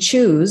that you can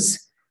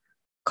choose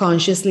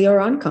consciously or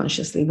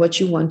unconsciously what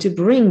you want to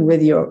bring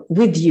with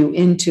you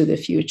into the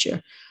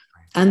future.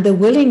 and the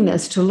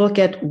willingness to look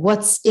at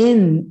what's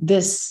in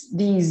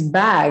these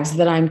bags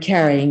that I'm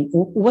carrying.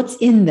 What's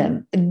in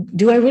them?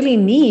 Do I really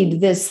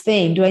need this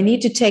thing? Do I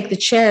need to take the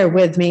chair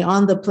with me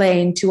on the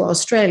plane to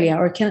Australia?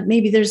 Or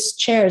maybe there's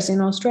chairs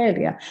in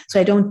Australia, so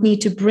I don't need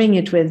to bring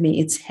it with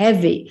me. It's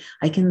heavy.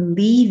 I can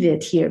leave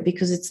it here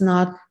because it's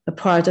not a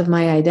part of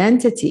my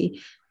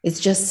identity. It's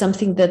just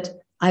something that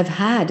I've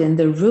had in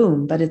the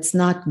room, but it's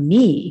not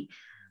me.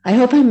 I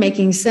hope I'm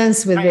making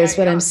sense with this,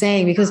 what I'm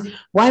saying, because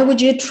why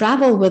would you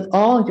travel with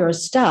all your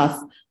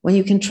stuff when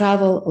you can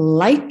travel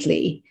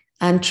lightly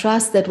and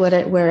trust that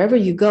wherever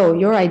you go,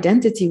 your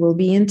identity will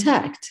be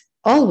intact,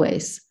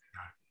 always.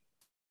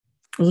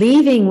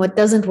 Leaving what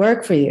doesn't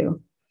work for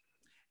you.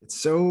 It's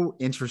so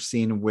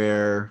interesting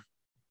where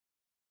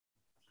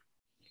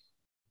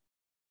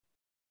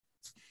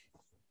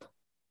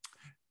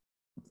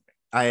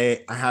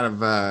I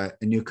have a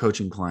new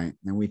coaching client,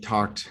 and we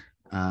talked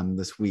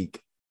this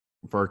week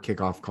for our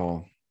kickoff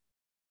call,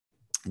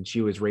 and she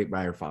was raped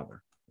by her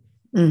father.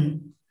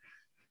 Mm-hmm.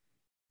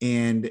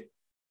 And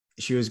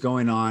she was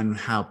going on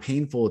how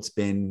painful it's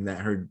been that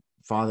her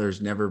father's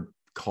never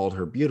called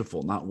her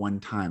beautiful. Not one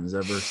time has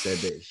ever said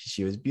that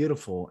she was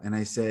beautiful. And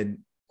I said,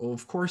 well,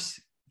 of course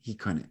he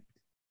couldn't,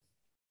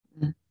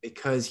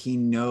 because he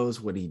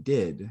knows what he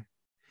did.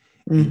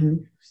 Mm-hmm. And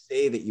to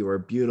say that you are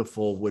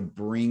beautiful would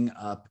bring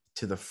up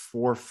to the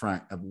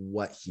forefront of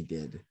what he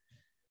did,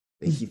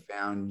 that he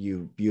found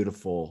you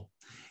beautiful.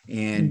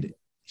 And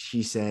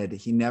she said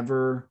he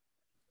never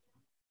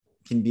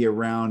can be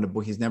around a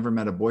boy. He's never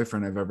met a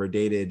boyfriend I've ever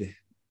dated.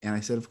 And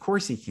I said, of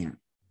course he can't,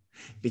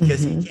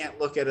 because he can't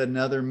look at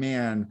another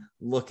man,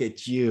 look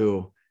at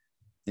you.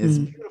 It's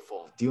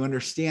beautiful. Do you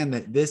understand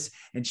that this?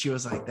 And she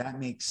was like, that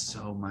makes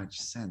so much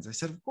sense. I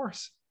said, of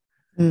course.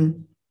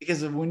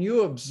 Because when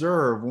you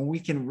observe, when we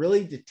can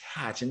really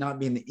detach and not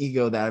be in the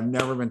ego that I've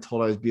never been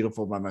told I was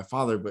beautiful by my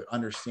father, but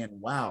understand,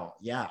 wow,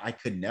 yeah, I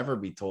could never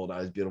be told I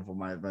was beautiful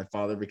by my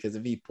father, because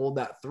if he pulled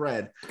that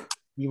thread,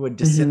 he would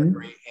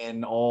disintegrate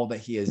in all that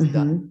he has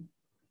done.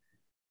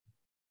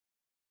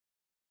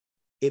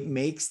 It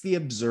makes the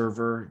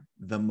observer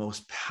the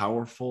most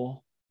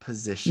powerful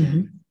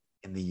position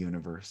in the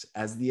universe.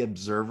 As the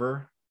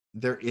observer,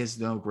 there is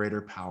no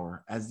greater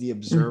power. As the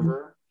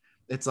observer,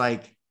 it's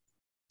like,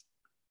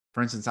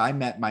 for instance, I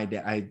met my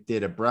dad. I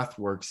did a breath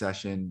work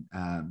session,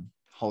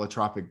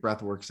 holotropic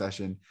breath work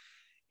session,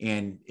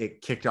 and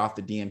it kicked off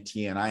the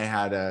DMT. And I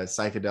had a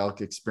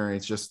psychedelic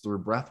experience just through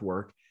breath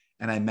work.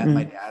 And I met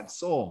my dad's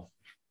soul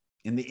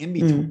in the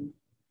in-between.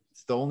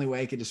 It's the only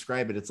way I could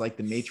describe it. It's like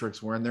the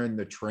Matrix, when they're in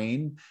the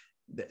train.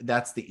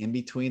 That's the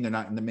in-between. They're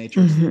not in the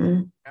Matrix.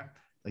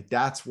 Like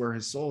that's where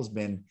his soul's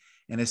been.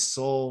 And his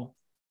soul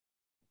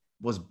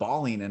was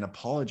bawling and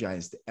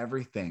apologized to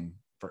everything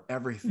for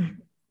everything.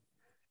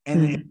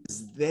 And it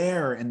was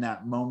there in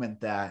that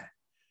moment that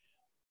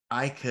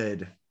I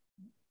could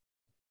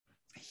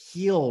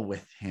heal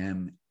with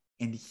him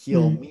and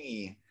heal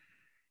me.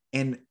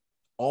 And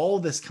all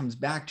this comes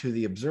back to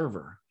the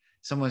observer.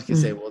 Someone can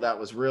say, well, that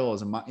was real.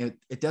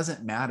 It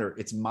doesn't matter.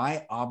 It's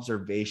my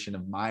observation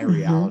of my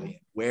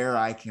reality, where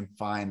I can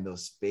find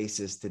those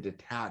spaces to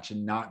detach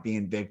and not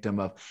being victim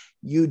of,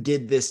 you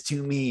did this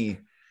to me.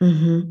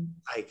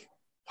 Like,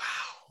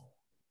 wow,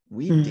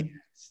 we danced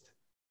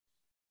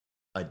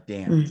a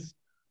dance.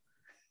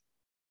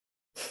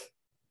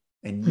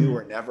 And you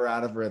were never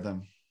out of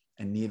rhythm,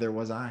 and neither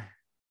was I.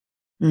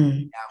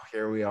 Now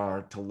here we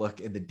are to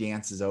look, and the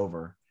dance is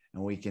over,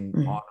 and we can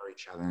honor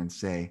each other and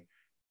say,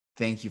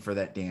 thank you for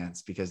that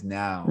dance, because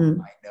now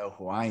I know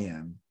who I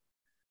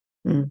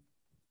am.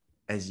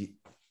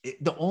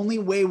 The only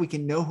way we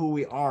can know who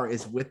we are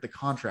is with the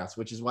contrast,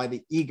 which is why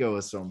the ego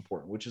is so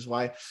important, which is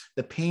why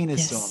the pain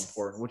is so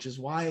important, which is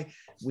why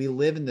we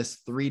live in this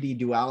 3D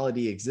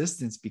duality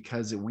existence,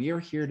 because we are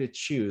here to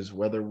choose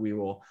whether we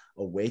will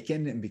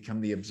awaken and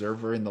become the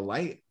observer in the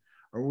light,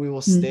 or we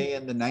will stay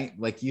in the night.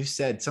 Like you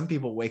said, some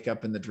people wake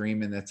up in the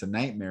dream and it's a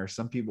nightmare.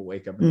 Some people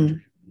wake up in the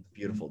dream,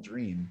 beautiful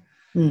dream.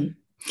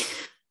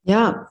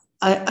 Yeah,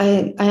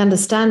 I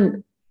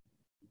understand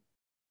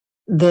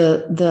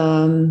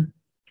the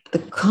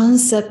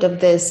concept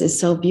of this is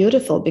so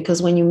beautiful, because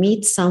when you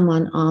meet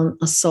someone on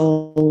a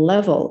soul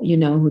level, you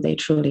know who they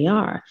truly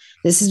are.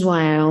 This is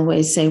why I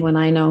always say, when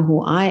I know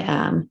who I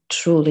am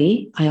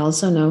truly, I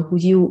also know who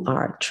you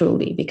are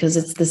truly, because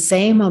it's the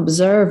same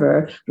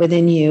observer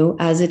within you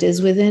as it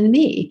is within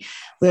me.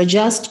 We're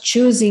just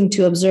choosing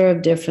to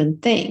observe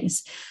different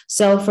things.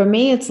 So for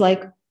me, it's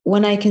like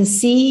when I can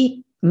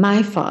see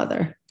my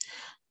father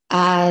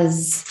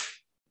as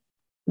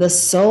the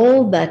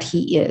soul that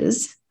he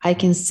is, I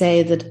can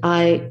say that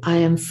I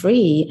am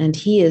free and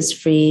he is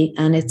free,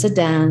 and it's a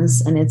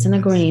dance and it's an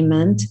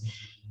agreement.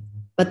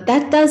 But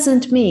that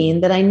doesn't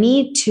mean that I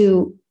need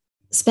to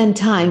spend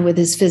time with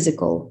his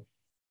physical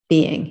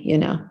being, you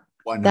know.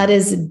 100%. That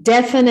is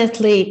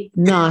definitely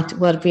not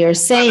what we are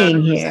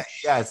saying 100%. Here.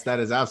 Yes, that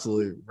is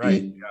absolutely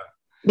right. Yeah.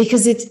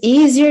 Because it's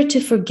easier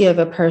to forgive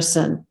a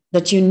person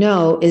that you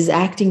know is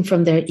acting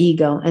from their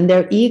ego, and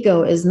their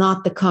ego is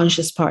not the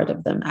conscious part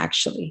of them,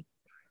 actually.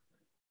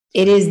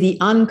 It is the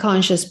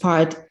unconscious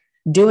part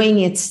doing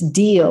its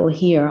deal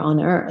here on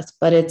earth,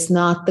 but it's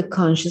not the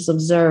conscious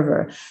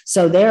observer.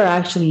 So they're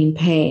actually in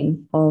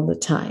pain all the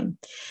time.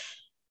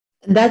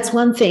 That's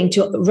one thing,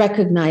 to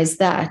recognize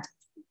that.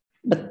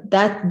 But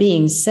that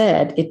being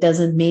said, it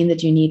doesn't mean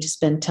that you need to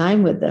spend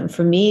time with them.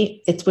 For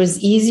me, it was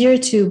easier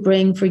to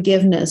bring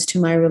forgiveness to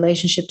my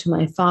relationship to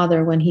my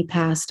father when he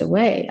passed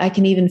away. I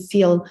can even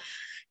feel,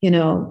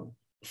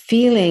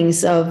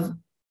 feelings of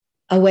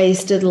a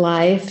wasted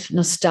life,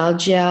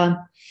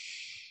 nostalgia,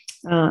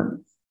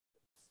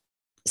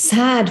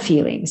 sad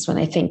feelings when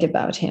I think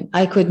about him.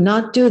 I could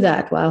not do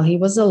that while he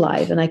was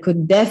alive, and I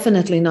could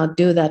definitely not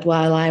do that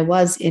while I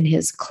was in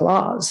his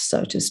claws,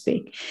 so to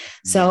speak.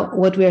 So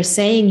what we're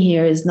saying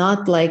here is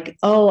not like,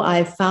 oh,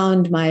 I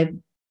found my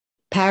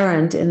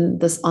parent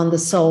on the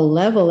soul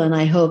level, and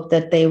I hope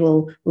that they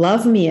will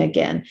love me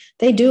again.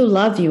 They do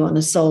love you on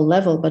a soul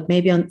level, but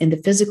maybe in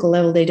the physical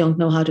level, they don't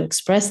know how to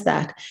express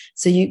that.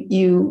 So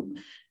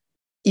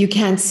you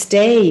can't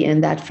stay in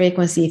that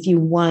frequency if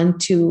you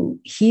want to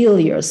heal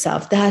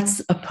yourself.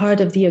 That's a part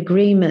of the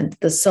agreement,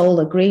 the soul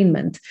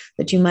agreement,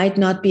 that you might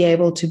not be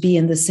able to be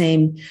in the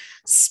same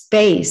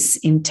space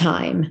in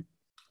time.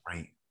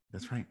 Right.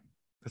 That's right.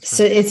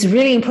 So it's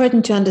really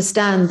important to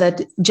understand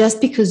that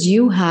just because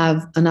you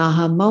have an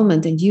aha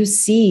moment and you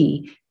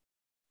see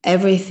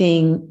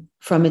everything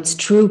from its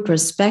true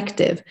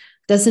perspective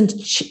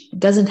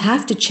doesn't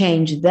have to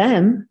change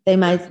them.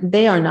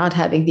 They are not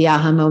having the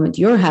aha moment,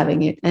 you're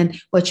having it. And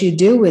what you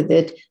do with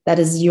it, that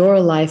is your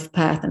life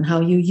path, and how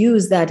you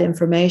use that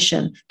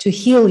information to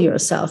heal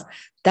yourself.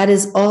 That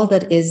is all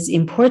that is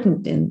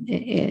important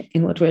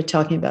in what we're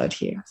talking about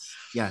here.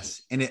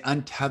 Yes. And it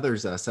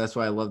untethers us. That's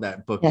why I love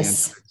that book,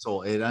 Yes. The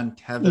Soul. It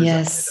untethers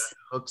us. It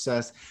hooks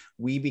us.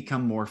 We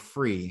become more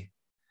free.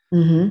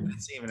 Mm-hmm.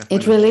 It's even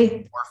it really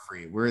more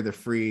free. We're the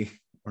free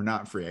or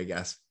not free, I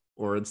guess,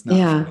 or it's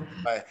not free,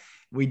 but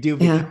we do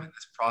become in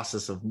this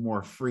process of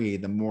more free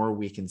the more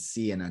we can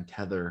see and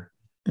untether.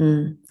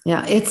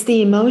 Yeah, it's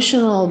the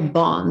emotional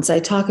bonds. I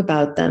talk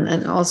about them.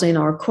 And also in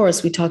our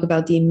course, we talk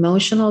about the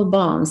emotional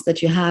bonds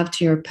that you have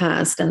to your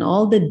past and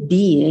all the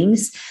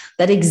beings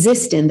that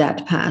exist in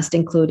that past,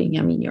 including,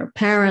 your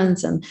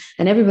parents and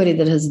everybody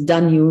that has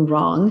done you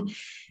wrong.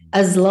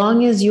 As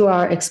long as you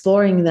are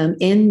exploring them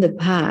in the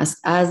past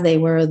as they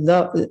were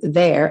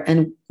there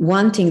and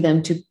wanting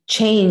them to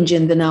change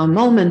in the now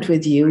moment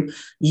with you,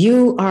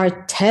 you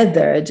are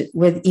tethered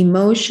with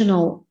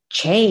emotional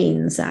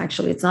chains.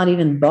 Actually, it's not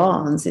even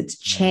bonds, it's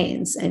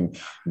chains. And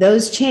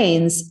those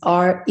chains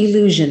are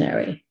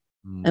illusionary.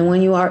 And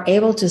when you are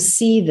able to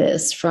see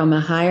this from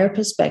a higher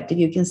perspective,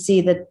 you can see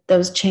that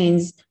those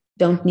chains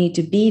don't need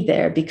to be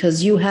there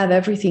because you have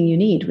everything you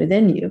need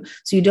within you.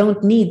 So you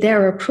don't need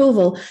their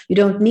approval. You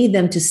don't need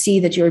them to see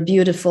that you're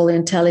beautiful,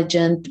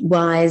 intelligent,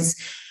 wise,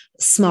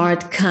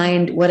 smart,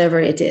 kind, whatever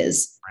it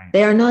is. Right.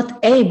 They are not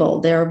able.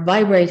 They're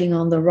vibrating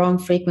on the wrong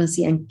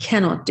frequency and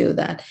cannot do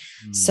that.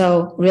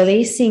 So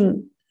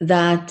releasing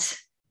that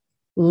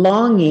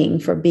longing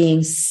for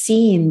being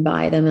seen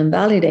by them and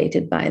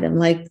validated by them,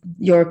 like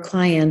your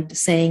client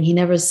saying he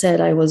never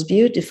said I was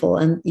beautiful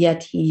and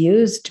yet he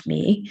used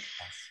me,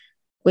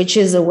 which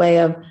is a way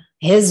of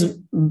his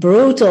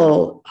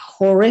brutal,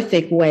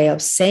 horrific way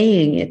of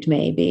saying it,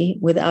 maybe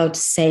without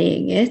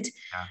saying it.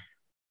 Yeah.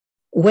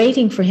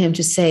 Waiting for him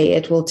to say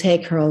it will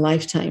take her a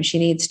lifetime. She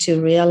needs to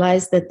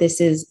realize that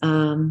this is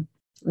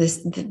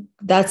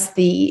that's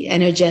the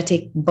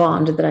energetic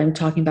bond that I'm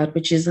talking about,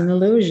 which is an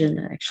illusion,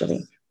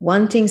 actually.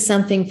 Wanting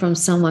something from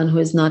someone who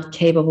is not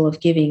capable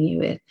of giving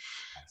you it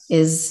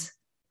is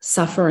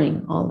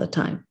suffering all the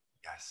time.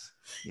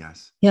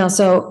 Yes. Yeah.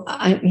 So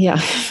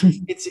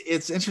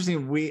it's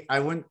interesting. I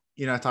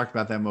talked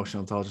about the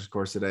emotional intelligence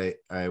course that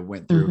I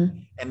went through,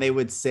 and they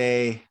would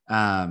say,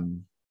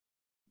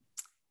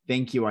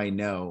 thank you, I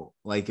know.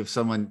 Like if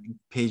someone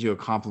paid you a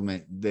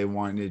compliment, they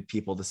wanted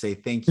people to say,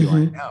 thank you,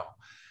 I know.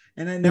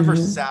 And it never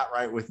sat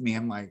right with me.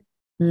 I'm like,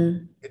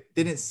 it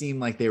didn't seem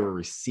like they were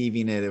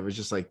receiving it. It was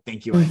just like,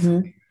 thank you, I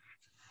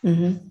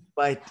know.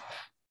 But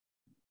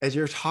as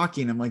you're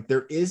talking, I'm like,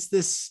 there is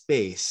this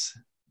space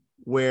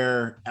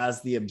where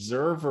as the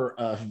observer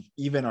of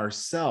even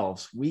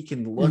ourselves, we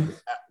can look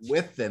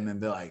with them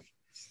and be like,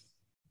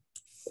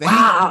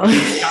 wow,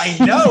 I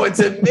know, it's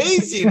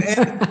amazing.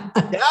 And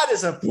that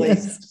is a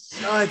place of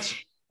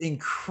such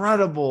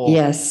incredible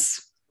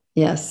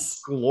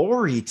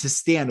glory to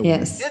stand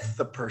with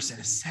the person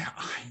and say,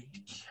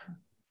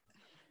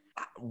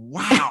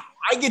 wow,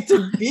 I get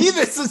to be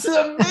this. This is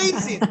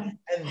amazing.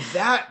 And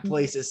that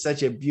place is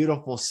such a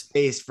beautiful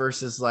space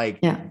versus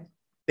like,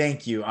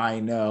 thank you, I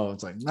know.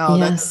 It's like, no,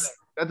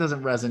 that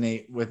doesn't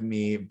resonate with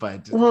me.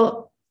 But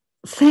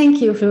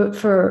thank you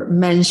for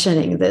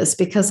mentioning this,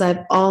 because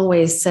I've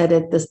always said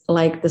it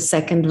like the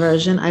second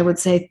version. I would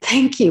say,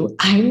 thank you,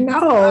 I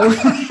know.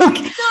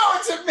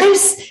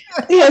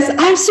 Yes,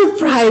 I'm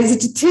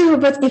surprised too.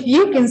 But if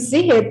you can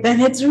see it,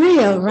 then it's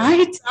real,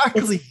 right?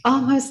 Exactly. It's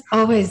almost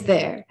always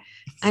there.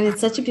 And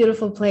it's such a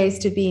beautiful place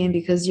to be in,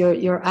 because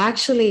you're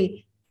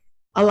actually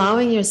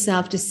allowing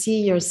yourself to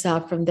see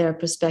yourself from their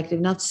perspective,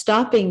 not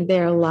stopping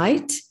their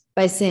light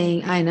by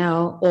saying, I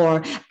know,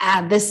 or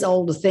this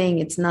old thing,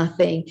 it's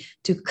nothing,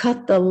 to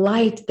cut the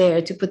light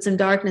there, to put some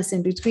darkness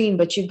in between.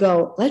 But you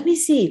go, let me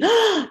see.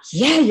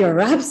 Yeah, you're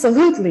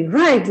absolutely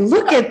right.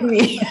 Look at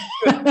me.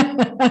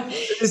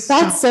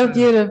 That's so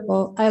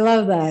beautiful. I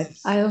love that.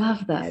 I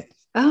love that.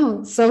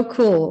 Oh, so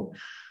cool.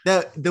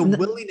 The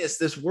willingness,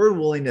 this word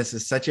willingness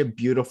is such a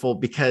beautiful,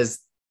 because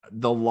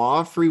the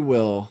law of free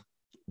will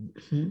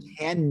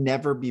can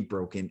never be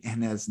broken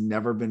and has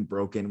never been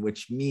broken,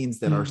 which means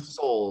that our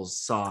souls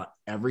saw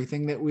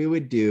everything that we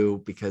would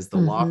do, because the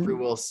law of free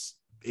will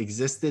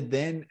existed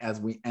then as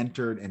we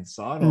entered and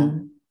saw it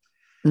all.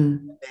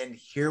 And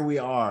here we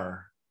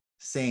are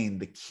saying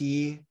the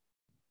key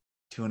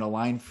to an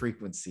aligned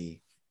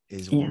frequency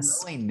is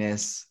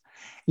willingness.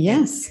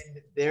 Yes.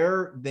 And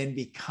there then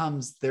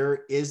becomes,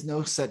 there is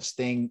no such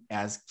thing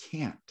as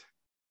can't.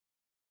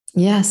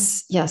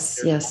 Yes. There's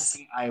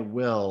only I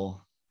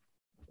will,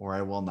 or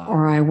I will not.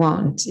 Or I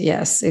won't.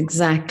 Yes,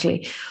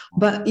 exactly.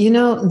 But,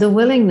 the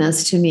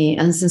willingness to me,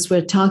 and since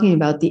we're talking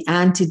about the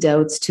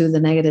antidotes to the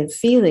negative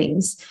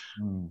feelings,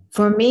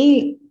 for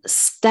me,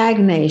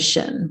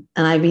 stagnation,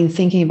 and I've been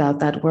thinking about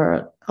that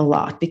word a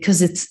lot,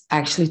 because it's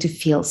actually to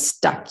feel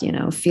stuck,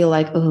 feel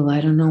like, oh, I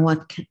don't know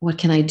what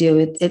can I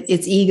do?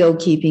 It's ego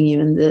keeping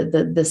you in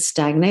the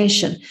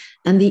stagnation.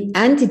 And the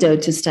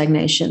antidote to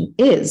stagnation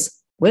is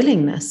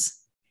willingness.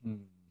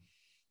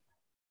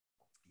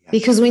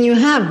 Because when you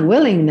have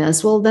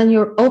willingness, well, then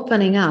you're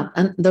opening up,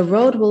 and the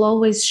road will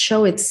always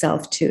show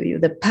itself to you,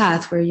 the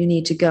path where you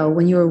need to go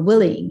when you're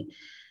willing.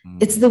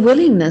 It's the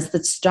willingness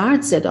that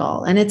starts it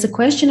all. And it's a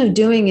question of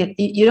doing it.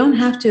 You don't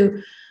have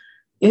to,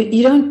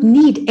 you don't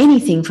need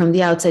anything from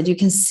the outside. You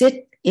can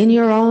sit in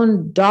your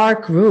own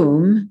dark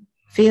room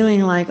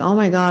feeling like, oh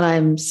my God,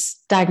 I'm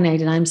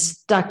stagnated. I'm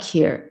stuck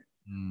here.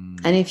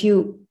 And if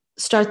you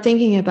start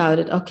thinking about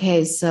it,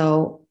 okay,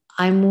 so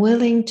I'm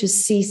willing to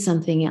see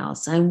something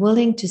else. I'm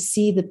willing to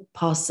see the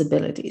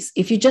possibilities.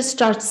 If you just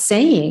start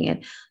saying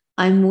it,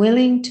 I'm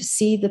willing to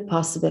see the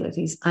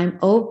possibilities. I'm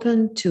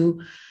open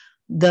to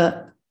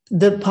the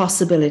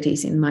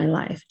possibilities in my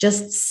life.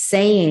 Just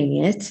saying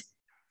it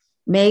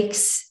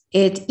makes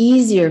it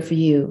easier for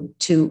you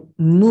to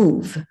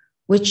move,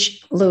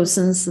 which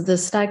loosens the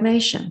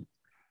stagnation.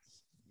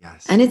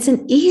 Yes. And it's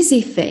an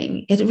easy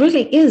thing. It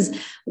really is.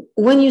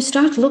 When you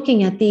start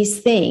looking at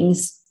these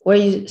things, where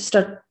you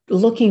start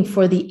looking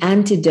for the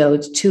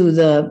antidote to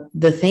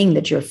the thing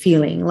that you're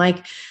feeling.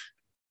 Like,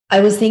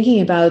 I was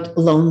thinking about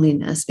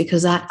loneliness,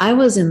 because I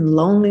was in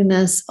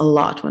loneliness a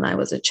lot when I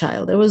was a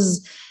child. I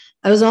was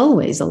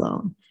always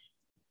alone.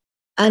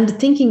 And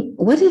thinking,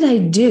 what did I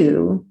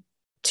do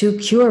to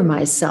cure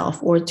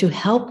myself or to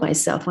help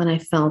myself when I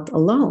felt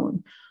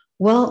alone?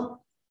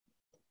 Well,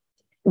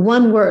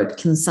 one word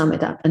can sum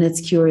it up, and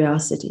it's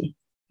curiosity.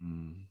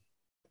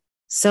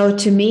 So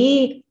to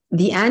me,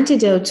 the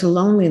antidote to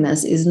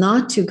loneliness is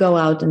not to go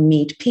out and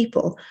meet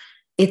people.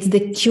 It's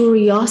the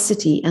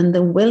curiosity and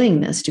the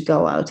willingness to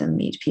go out and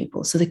meet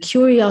people. So the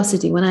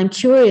curiosity, when I'm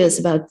curious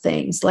about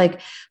things,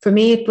 like for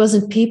me, it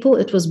wasn't people,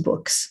 it was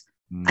books.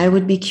 I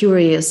would be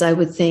curious. I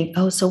would think,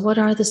 oh, so what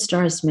are the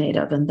stars made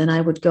of? And then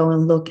I would go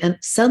and look, and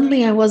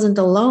suddenly I wasn't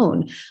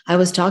alone. I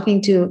was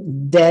talking to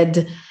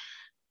dead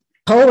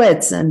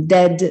poets and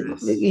dead,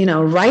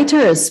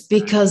 writers,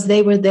 because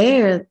they were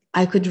there.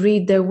 I could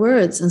read their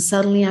words, and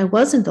suddenly I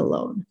wasn't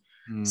alone.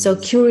 So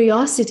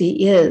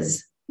curiosity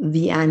is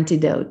the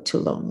antidote to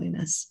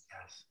loneliness.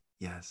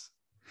 Yes.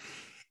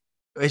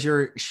 As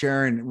you're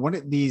sharing, one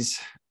of these,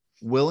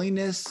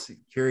 willingness,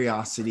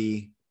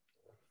 curiosity,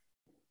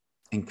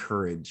 and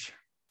courage.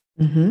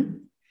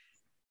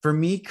 For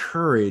me,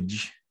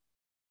 courage,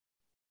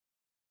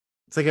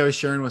 it's like I was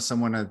sharing with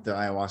someone at the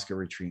ayahuasca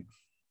retreat.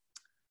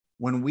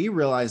 When we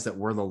realize that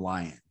we're the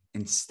lion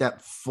and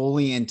step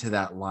fully into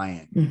that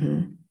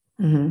lion,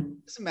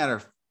 it doesn't matter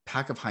if a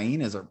pack of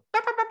hyenas are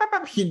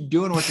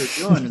doing what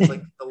they're doing. It's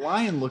like the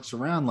lion looks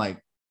around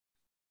like,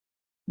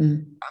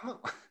 I'm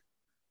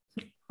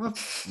a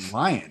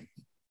lion.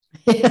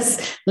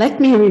 Yes,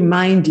 let me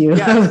remind you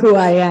of who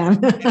I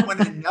am. And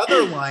when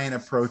another lion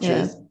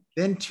approaches,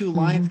 then two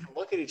lions can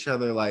look at each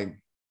other like,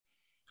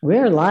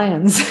 we're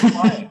lions.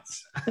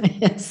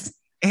 Yes.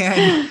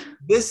 And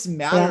this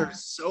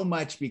matters so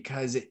much,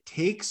 because it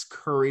takes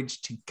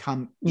courage to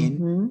come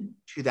into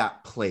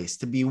that place,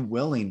 to be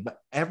willing. But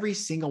every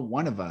single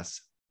one of us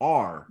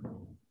are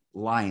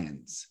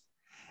lions.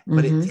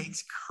 But it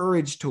takes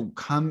courage to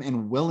come,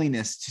 and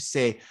willingness to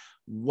say,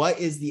 what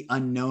is the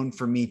unknown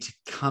for me to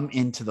come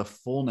into the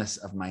fullness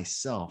of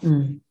myself?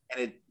 And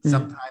it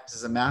sometimes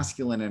is a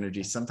masculine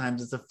energy,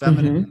 sometimes it's a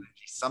feminine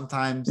energy,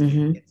 sometimes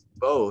it's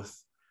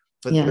both.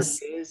 But there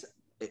is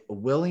a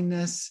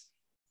willingness,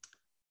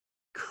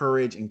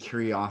 courage, and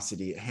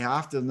curiosity. I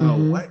have to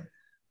know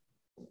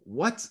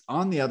what's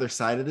on the other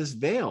side of this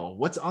veil.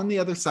 What's on the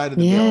other side of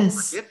the veil of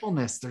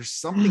forgetfulness? There's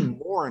something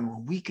more, and where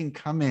we can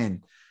come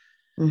in.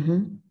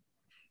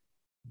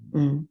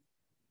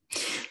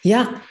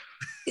 Yeah.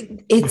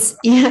 It's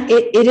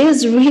it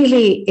is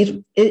really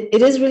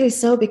it is really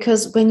so,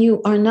 because when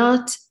you are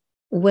not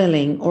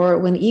willing, or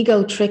when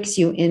ego tricks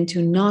you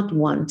into not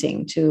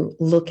wanting to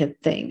look at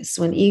things,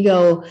 when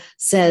ego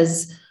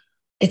says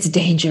it's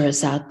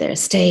dangerous out there,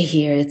 stay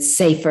here, it's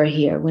safer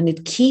here, when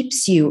it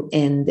keeps you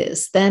in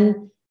this,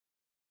 then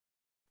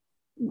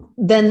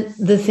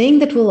the thing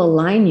that will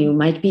align you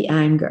might be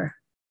anger.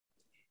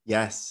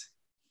 Yes.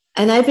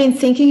 And I've been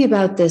thinking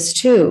about this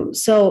too.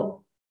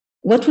 So,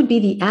 what would be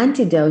the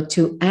antidote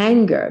to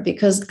anger?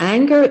 Because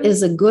anger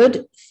is a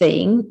good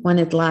thing when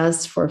it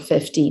lasts for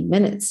 15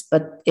 minutes.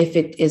 But if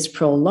it is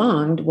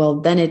prolonged, well,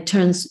 then it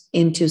turns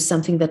into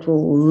something that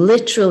will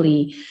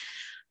literally,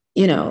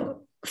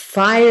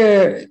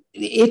 fire.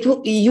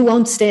 You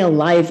won't stay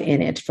alive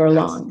in it for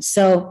long.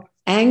 So,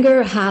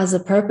 anger has a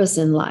purpose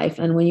in life.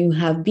 And when you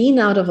have been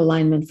out of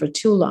alignment for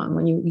too long,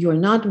 when you're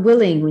not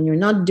willing, when you're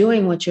not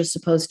doing what you're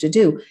supposed to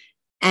do,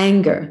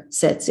 anger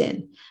sets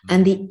in.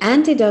 And the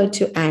antidote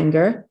to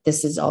anger,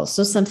 this is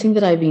also something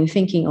that I've been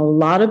thinking a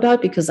lot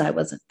about because I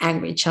was an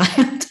angry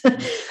child.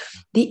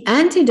 The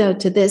antidote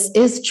to this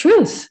is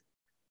truth.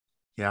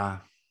 Yeah.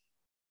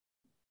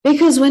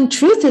 Because when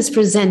truth is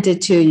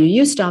presented to you,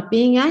 you stop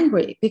being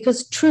angry,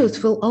 because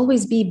truth will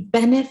always be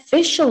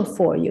beneficial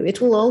for you.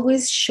 It will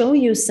always show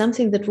you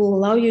something that will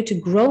allow you to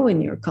grow in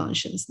your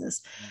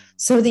consciousness.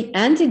 So the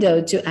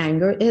antidote to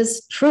anger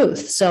is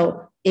truth.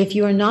 So if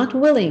you are not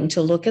willing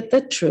to look at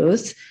the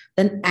truth,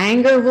 then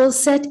anger will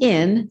set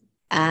in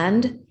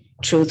and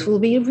truth will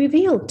be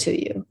revealed to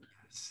you.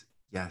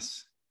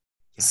 Yes.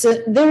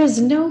 So there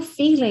is no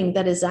feeling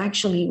that is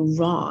actually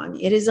wrong.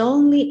 It is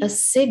only a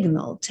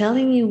signal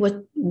telling you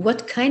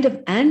what kind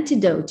of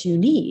antidote you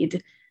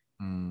need.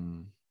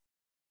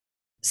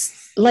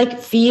 Like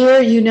fear,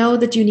 you know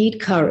that you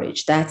need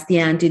courage. That's the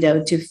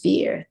antidote to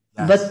fear.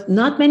 Yes. But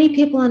not many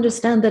people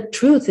understand that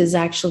truth is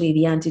actually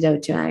the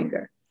antidote to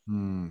anger.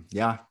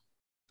 Yeah,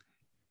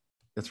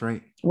 that's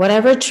right.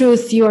 Whatever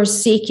truth you're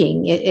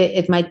seeking,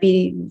 it might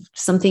be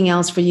something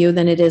else for you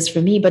than it is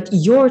for me, but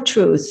your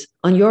truth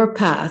on your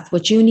path,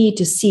 what you need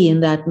to see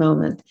in that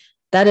moment,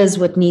 that is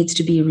what needs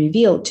to be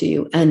revealed to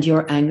you, and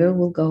your anger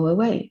will go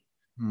away.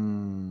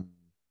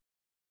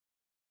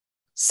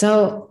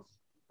 So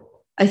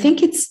I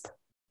think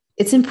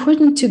it's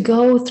important to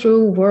go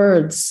through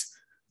words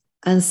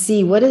and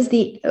see what is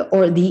the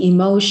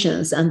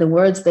emotions and the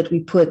words that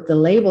we put, the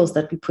labels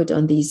that we put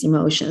on these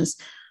emotions,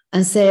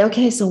 and say,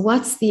 okay, so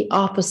what's the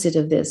opposite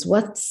of this?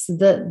 What is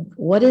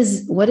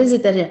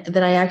it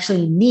that I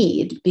actually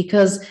need?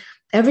 Because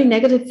every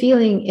negative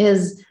feeling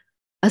is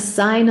a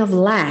sign of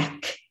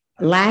lack.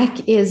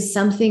 Lack is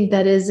something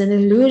that is an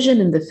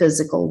illusion in the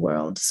physical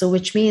world. So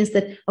which means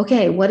that,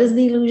 okay, what is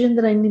the illusion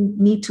that I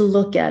need to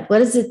look at?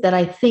 What is it that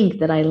I think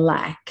that I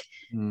lack?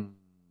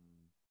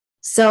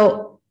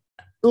 So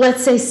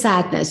let's say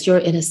sadness, you're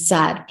in a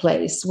sad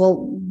place.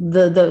 Well,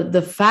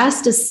 the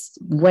fastest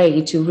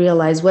way to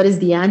realize what is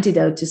the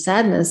antidote to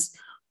sadness,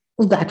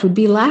 well, that would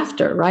be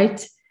laughter,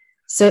 right?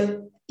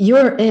 So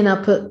you're in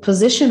a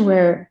position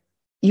where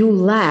you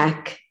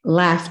lack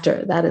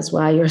laughter. That is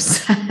why you're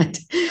sad.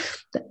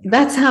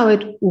 That's how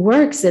it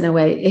works in a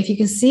way. If you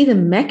can see the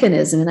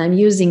mechanism, and I'm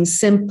using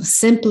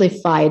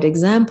simplified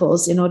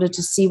examples in order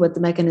to see what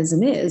the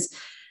mechanism is.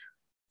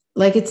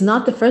 Like, it's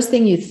not the first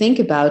thing you think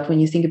about when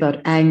you think about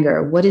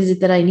anger. What is it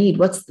that I need?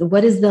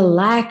 What is the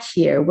lack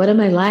here? What am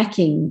I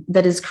lacking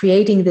that is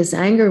creating this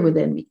anger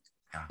within me?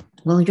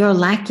 Well, you're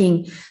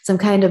lacking some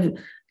kind of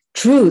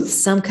truth,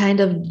 some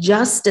kind of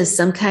justice,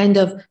 some kind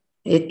of,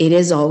 it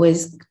is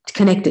always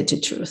connected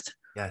to truth.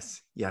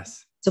 Yes.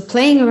 So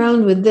playing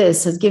around with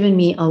this has given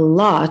me a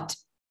lot,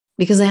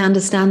 because I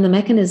understand the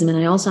mechanism, and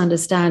I also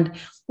understand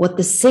what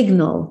the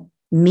signal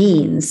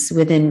means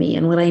within me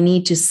and what I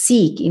need to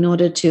seek in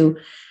order to,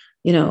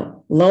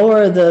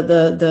 lower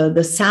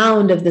the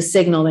sound of the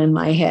signal in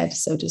my head,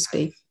 so to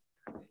speak.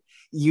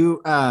 In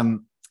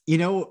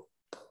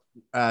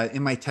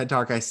my TED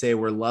Talk, I say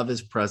where love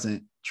is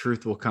present,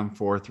 truth will come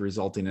forth,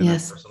 resulting in a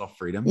personal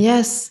freedom.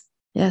 Yes.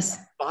 I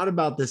thought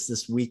about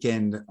this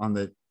weekend on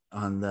the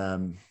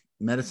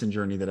medicine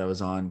journey that I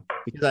was on,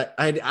 because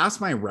I'd asked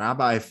my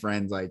rabbi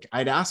friends,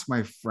 I'd asked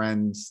my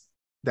friends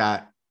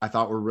that I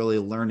thought were really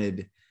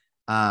learned,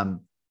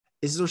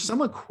 is there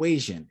some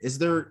equation? Is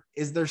there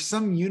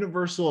some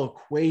universal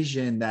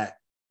equation that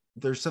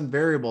there's some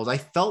variables? I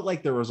felt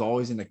like there was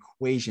always an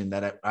equation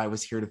that I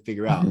was here to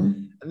figure out.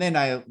 And then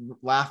I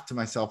laughed to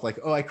myself, like,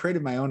 oh, I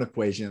created my own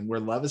equation where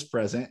love is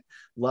present,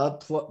 love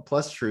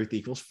plus truth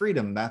equals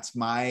freedom. That's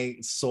my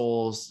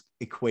soul's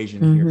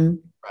equation here.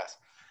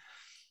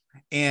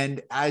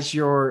 And as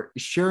you're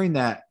sharing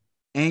that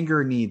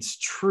anger needs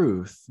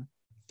truth,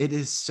 it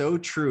is so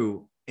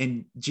true.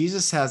 And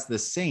Jesus has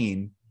this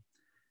saying,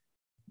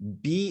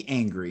 be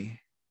angry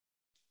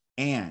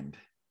and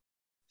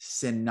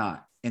sin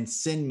not. And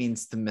sin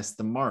means to miss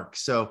the mark.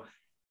 So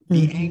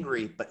be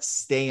angry, but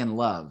stay in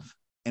love.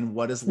 And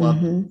what does love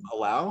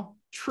allow?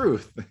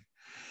 Truth.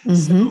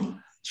 So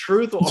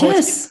truth will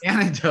always be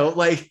an antidote.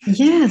 Like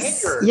anger.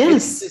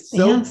 It's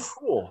so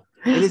cool.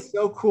 It is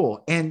so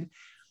cool. And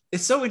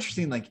it's so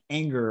interesting. Like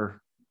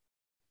anger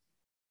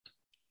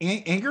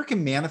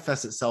can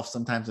manifest itself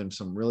sometimes in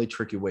some really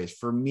tricky ways.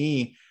 For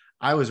me,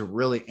 I was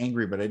really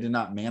angry, but I did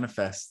not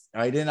manifest.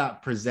 I did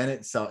not present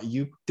itself.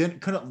 You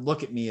couldn't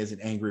look at me as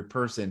an angry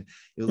person.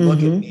 You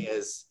look at me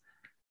as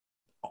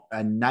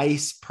a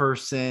nice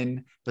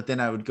person, but then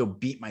I would go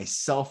beat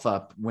myself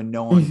up when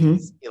no one can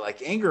see.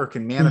 Like anger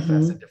can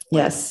manifest in different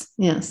ways.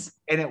 Yes.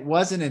 And it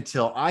wasn't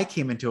until I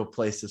came into a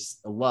place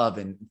of love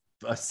and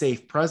a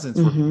safe presence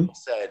where people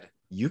said,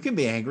 you can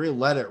be angry,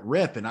 let it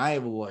rip. And I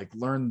will like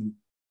learn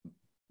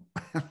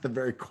the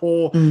very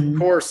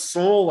core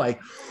soul,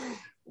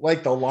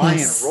 like the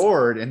lion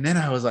roared. And then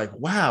I was like,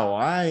 wow,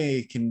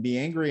 I can be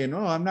angry. And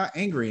I'm not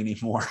angry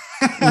anymore.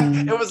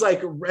 It was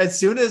like, as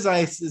soon as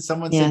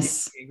someone said,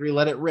 angry,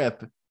 let it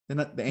rip. Then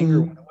the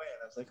anger went away.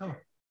 And I was like,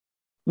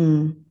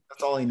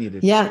 that's all I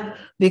needed. Yeah.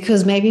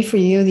 Because maybe for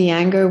you, the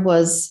anger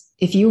was,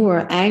 if you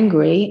were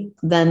angry,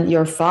 then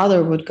your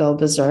father would go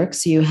berserk.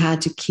 So you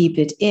had to keep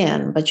it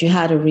in, but you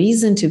had a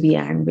reason to be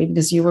angry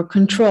because you were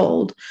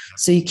controlled.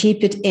 So you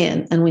keep it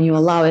in. And when you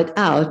allow it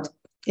out,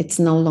 it's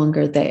no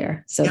longer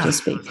there, so to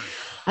speak.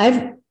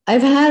 I've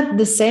had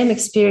the same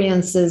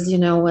experiences,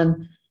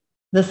 when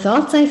the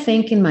thoughts I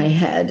think in my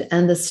head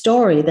and the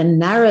story, the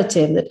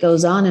narrative that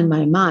goes on in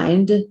my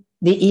mind,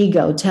 the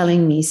ego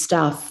telling me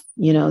stuff,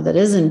 that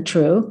isn't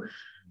true.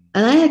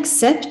 And I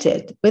accept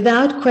it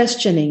without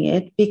questioning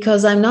it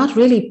because I'm not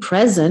really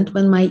present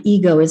when my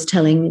ego is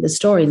telling me the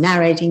story,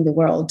 narrating the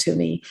world to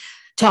me,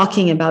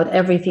 talking about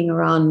everything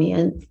around me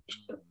and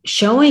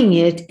showing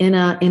it in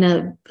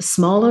a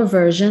smaller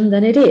version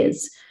than it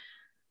is.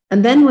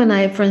 And then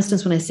for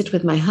instance, when I sit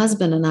with my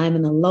husband and I'm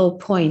in a low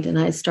point and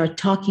I start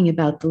talking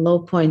about the low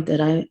point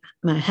that I'm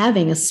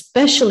having,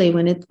 especially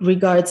when it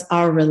regards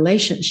our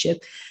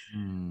relationship.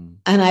 And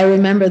I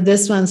remember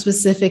this one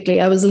specifically,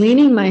 I was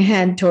leaning my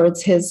head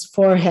towards his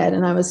forehead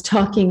and I was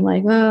talking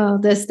like, oh,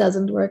 this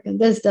doesn't work and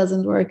this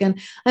doesn't work. And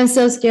I'm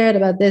so scared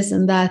about this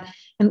and that.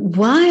 And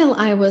while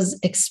I was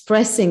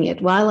expressing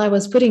it, while I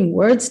was putting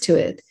words to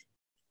it,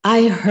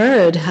 I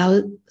heard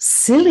how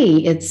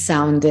silly it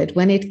sounded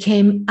when it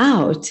came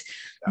out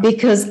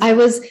because I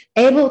was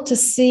able to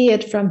see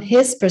it from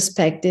his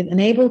perspective and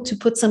able to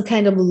put some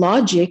kind of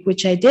logic,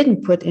 which I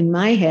didn't put in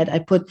my head. I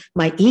put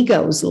my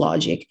ego's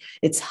logic.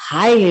 It's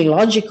highly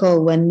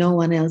logical when no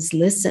one else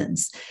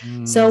listens.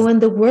 So when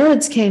the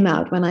words came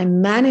out, when I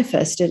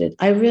manifested it,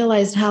 I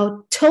realized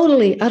how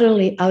totally,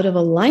 utterly out of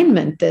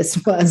alignment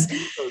this was.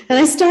 And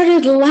I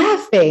started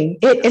laughing.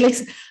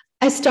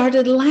 I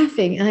started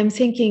laughing and I'm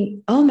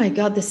thinking, oh my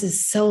God, this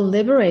is so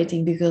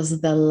liberating because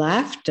the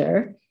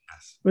laughter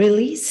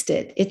released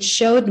it. It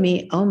showed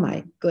me, oh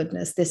my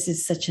goodness, this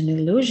is such an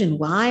illusion.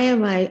 Why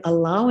am I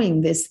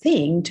allowing this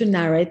thing to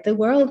narrate the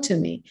world to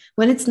me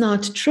when it's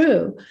not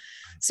true?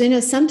 So,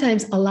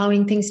 sometimes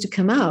allowing things to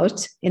come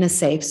out in a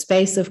safe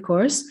space, of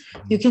course,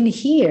 you can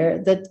hear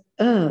that,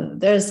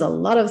 there's a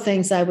lot of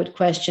things I would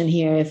question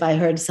here if I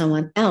heard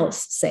someone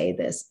else say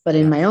this, but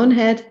in my own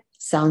head,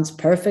 sounds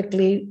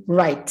perfectly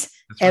right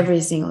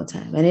every single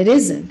time. And it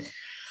isn't.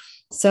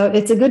 So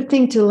it's a good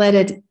thing to let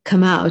it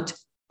come out.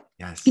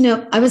 Yes.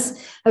 I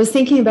was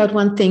thinking about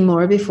one thing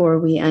more before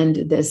we end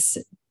this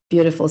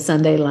beautiful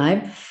Sunday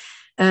live.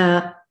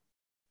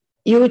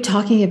 You were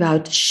talking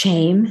about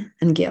shame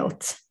and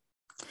guilt.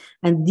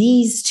 And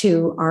these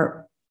two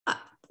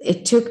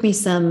it took me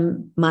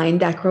some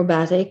mind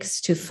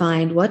acrobatics to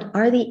find what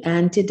are the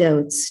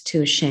antidotes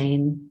to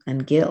shame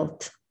and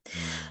guilt.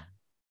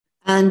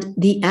 And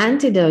the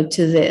antidote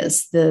to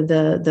this,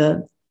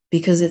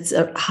 because it's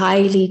a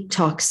highly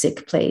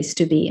toxic place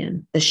to be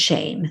in, the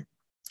shame.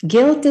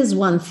 Guilt is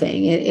one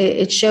thing.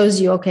 It shows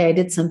you, okay, I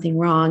did something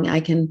wrong. I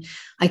can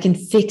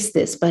fix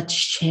this. But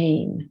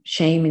shame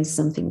is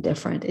something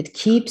different. It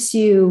keeps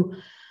you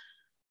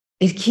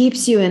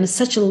in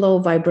such a low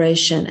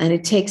vibration, and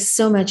it takes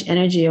so much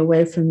energy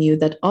away from you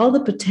that all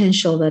the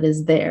potential that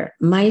is there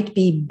might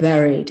be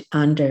buried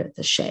under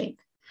the shame.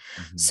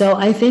 So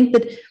I think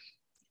that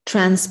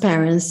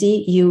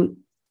transparency, you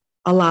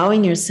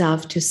allowing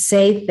yourself to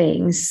say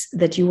things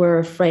that you were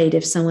afraid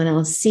if someone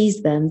else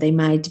sees them, they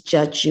might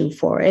judge you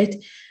for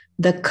it.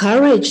 The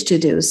courage to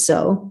do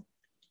so,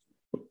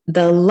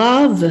 the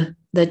love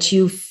that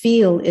you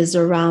feel is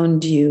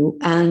around you,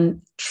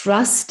 and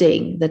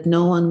trusting that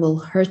no one will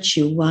hurt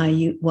you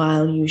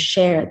while you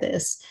share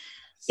this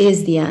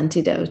is the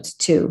antidote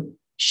to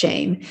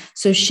shame.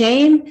 So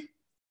shame,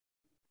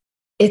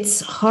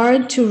 it's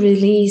hard to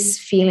release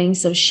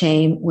feelings of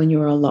shame when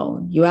you're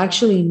alone. You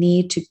actually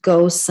need to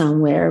go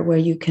somewhere where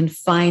you can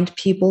find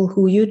people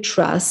who you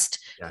trust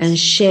and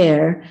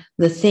share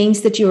the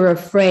things that you're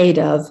afraid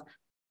of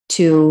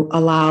to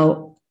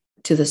allow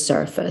to the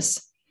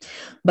surface.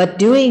 But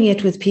doing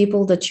it with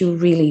people that you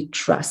really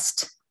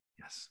trust.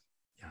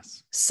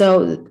 Yes.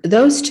 So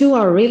those two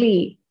are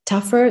really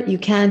tougher, you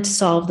can't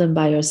solve them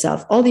by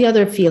yourself. All the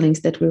other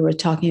feelings that we were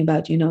talking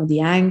about, the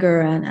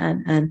anger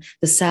and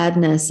the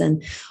sadness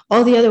and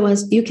all the other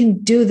ones, you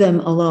can do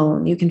them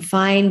alone. You can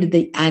find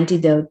the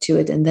antidote to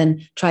it and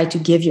then try to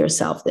give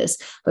yourself this.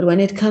 But when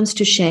it comes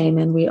to shame,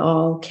 and we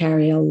all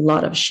carry a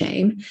lot of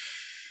shame,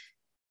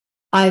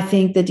 I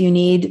think that you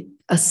need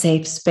a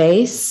safe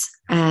space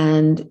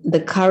and the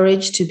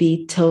courage to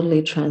be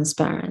totally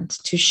transparent,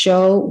 to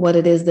show what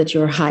it is that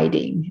you're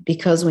hiding.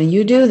 Because when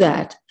you do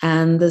that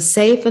and the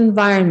safe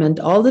environment,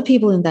 all the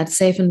people in that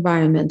safe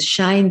environment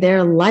shine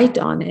their light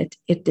on it,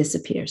 it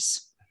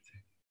disappears.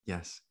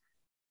 Yes.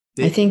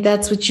 I think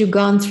that's what you've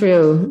gone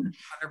through.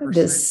 100%.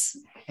 This.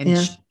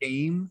 And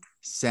shame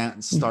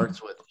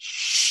starts with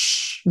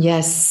shh.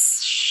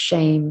 Yes,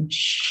 shame.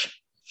 Shh.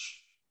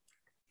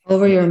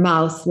 Over your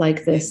mouth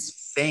like this.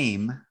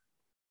 Same.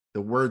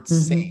 The word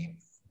same.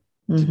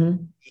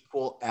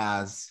 Equal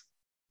as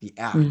the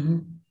act.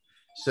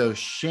 So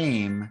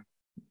shame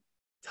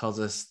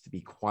tells us to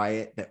be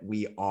quiet, that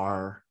we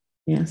are,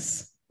 we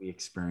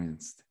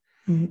experienced.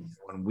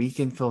 When we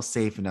can feel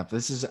safe enough,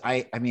 this is,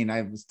 I mean,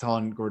 I was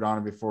telling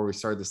Gordana before we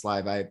started this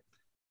live,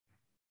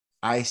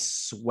 I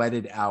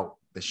sweated out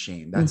the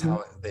shame. That's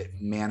how it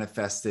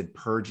manifested,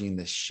 purging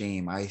the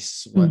shame. I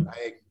sweat.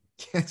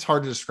 It's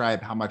hard to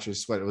describe how much I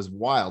sweat. It was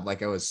wild.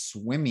 Like I was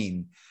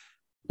swimming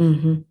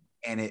and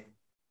it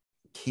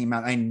came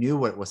out. I knew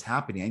what was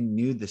happening. I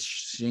knew the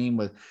shame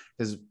was,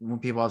 because when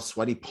people have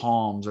sweaty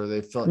palms or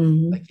they feel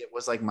like, it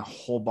was like my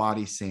whole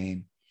body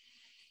saying,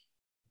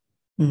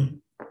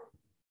 don't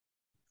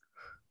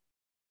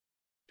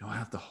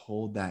have to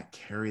hold that,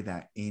 carry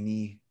that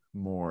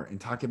anymore.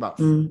 And talking about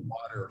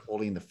water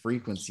holding the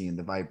frequency and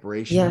the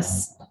vibration.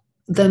 Yes.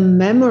 The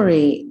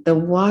memory, the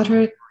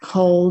water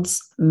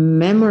holds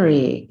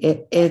memory.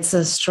 It's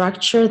a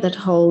structure that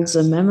holds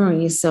a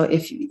memory. So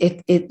if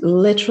it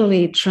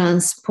literally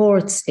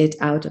transports it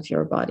out of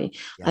your body.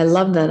 Yes. I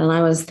love that. And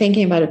I was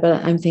thinking about it,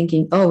 but I'm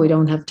thinking, we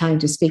don't have time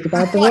to speak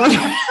about the water.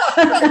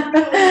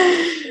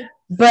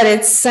 But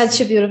it's such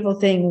a beautiful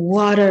thing.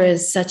 Water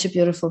is such a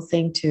beautiful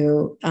thing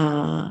to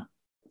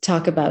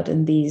talk about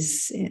in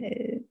these,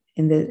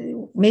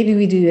 maybe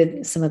we do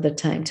it some other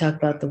time, talk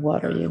about the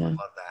water, I love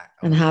that.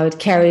 And how it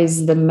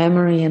carries the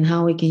memory and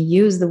how we can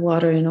use the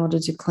water in order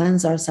to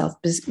cleanse ourselves,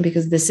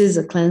 because this is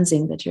a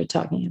cleansing that you're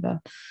talking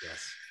about.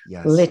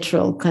 Yes.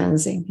 Literal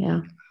cleansing.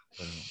 Yeah.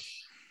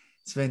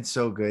 It's been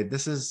so good.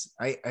 This is,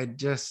 I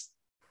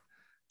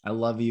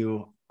love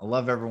you. I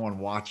love everyone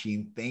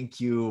watching. Thank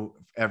you,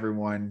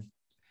 everyone.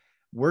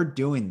 We're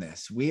doing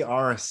this. We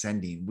are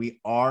ascending.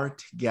 We are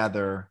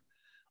together.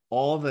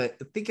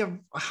 Think of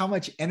how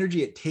much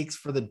energy it takes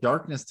for the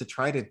darkness to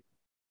try to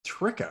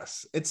trick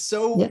us. It's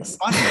so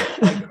funny.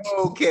 Like,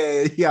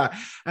 okay, yeah.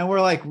 And we're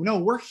like, no,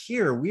 we're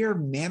here. We are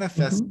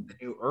manifesting the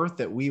new earth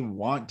that we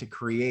want to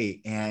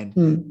create. And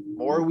the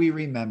more we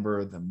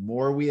remember, the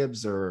more we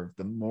observe,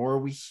 the more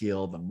we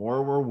heal, the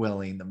more we're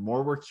willing, the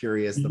more we're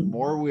curious, the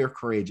more we are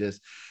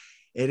courageous.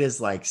 It is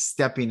like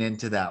stepping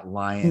into that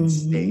lion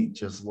state,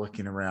 just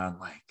looking around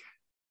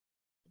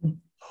like,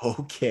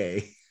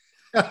 okay.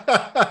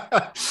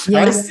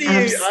 Yes,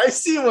 I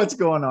see what's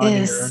going on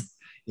here.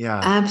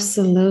 Yeah,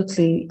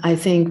 absolutely. I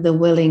think the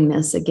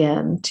willingness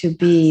again to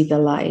be the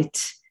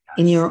light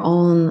in your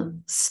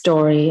own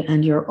story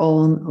and your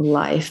own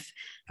life,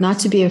 not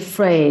to be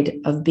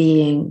afraid of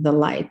being the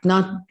light,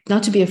 not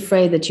to be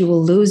afraid that you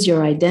will lose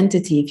your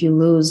identity if you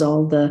lose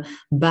all the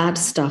bad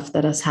stuff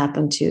that has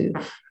happened to you.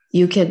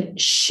 You can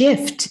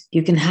shift,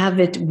 you can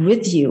have it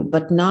with you,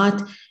 but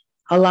not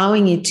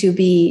allowing it to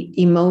be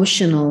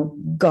emotional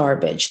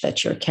garbage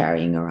that you're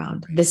carrying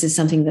around. This is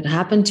something that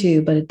happened to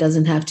you, but it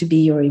doesn't have to be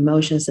your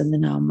emotions in the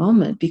now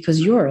moment,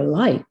 because you're a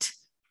light,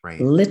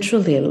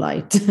 literally a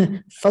light,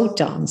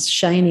 photons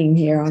shining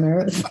here on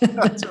Earth.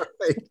 That's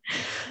right.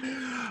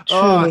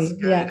 Truly,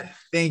 yeah.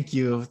 Thank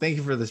you. Thank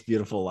you for this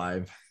beautiful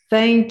live.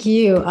 Thank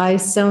you. I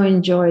so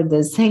enjoyed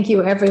this. Thank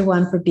you,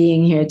 everyone, for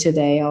being here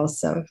today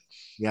also.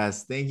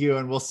 Yes, thank you.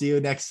 And we'll see you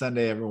next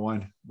Sunday,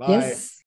 everyone. Bye. Yes.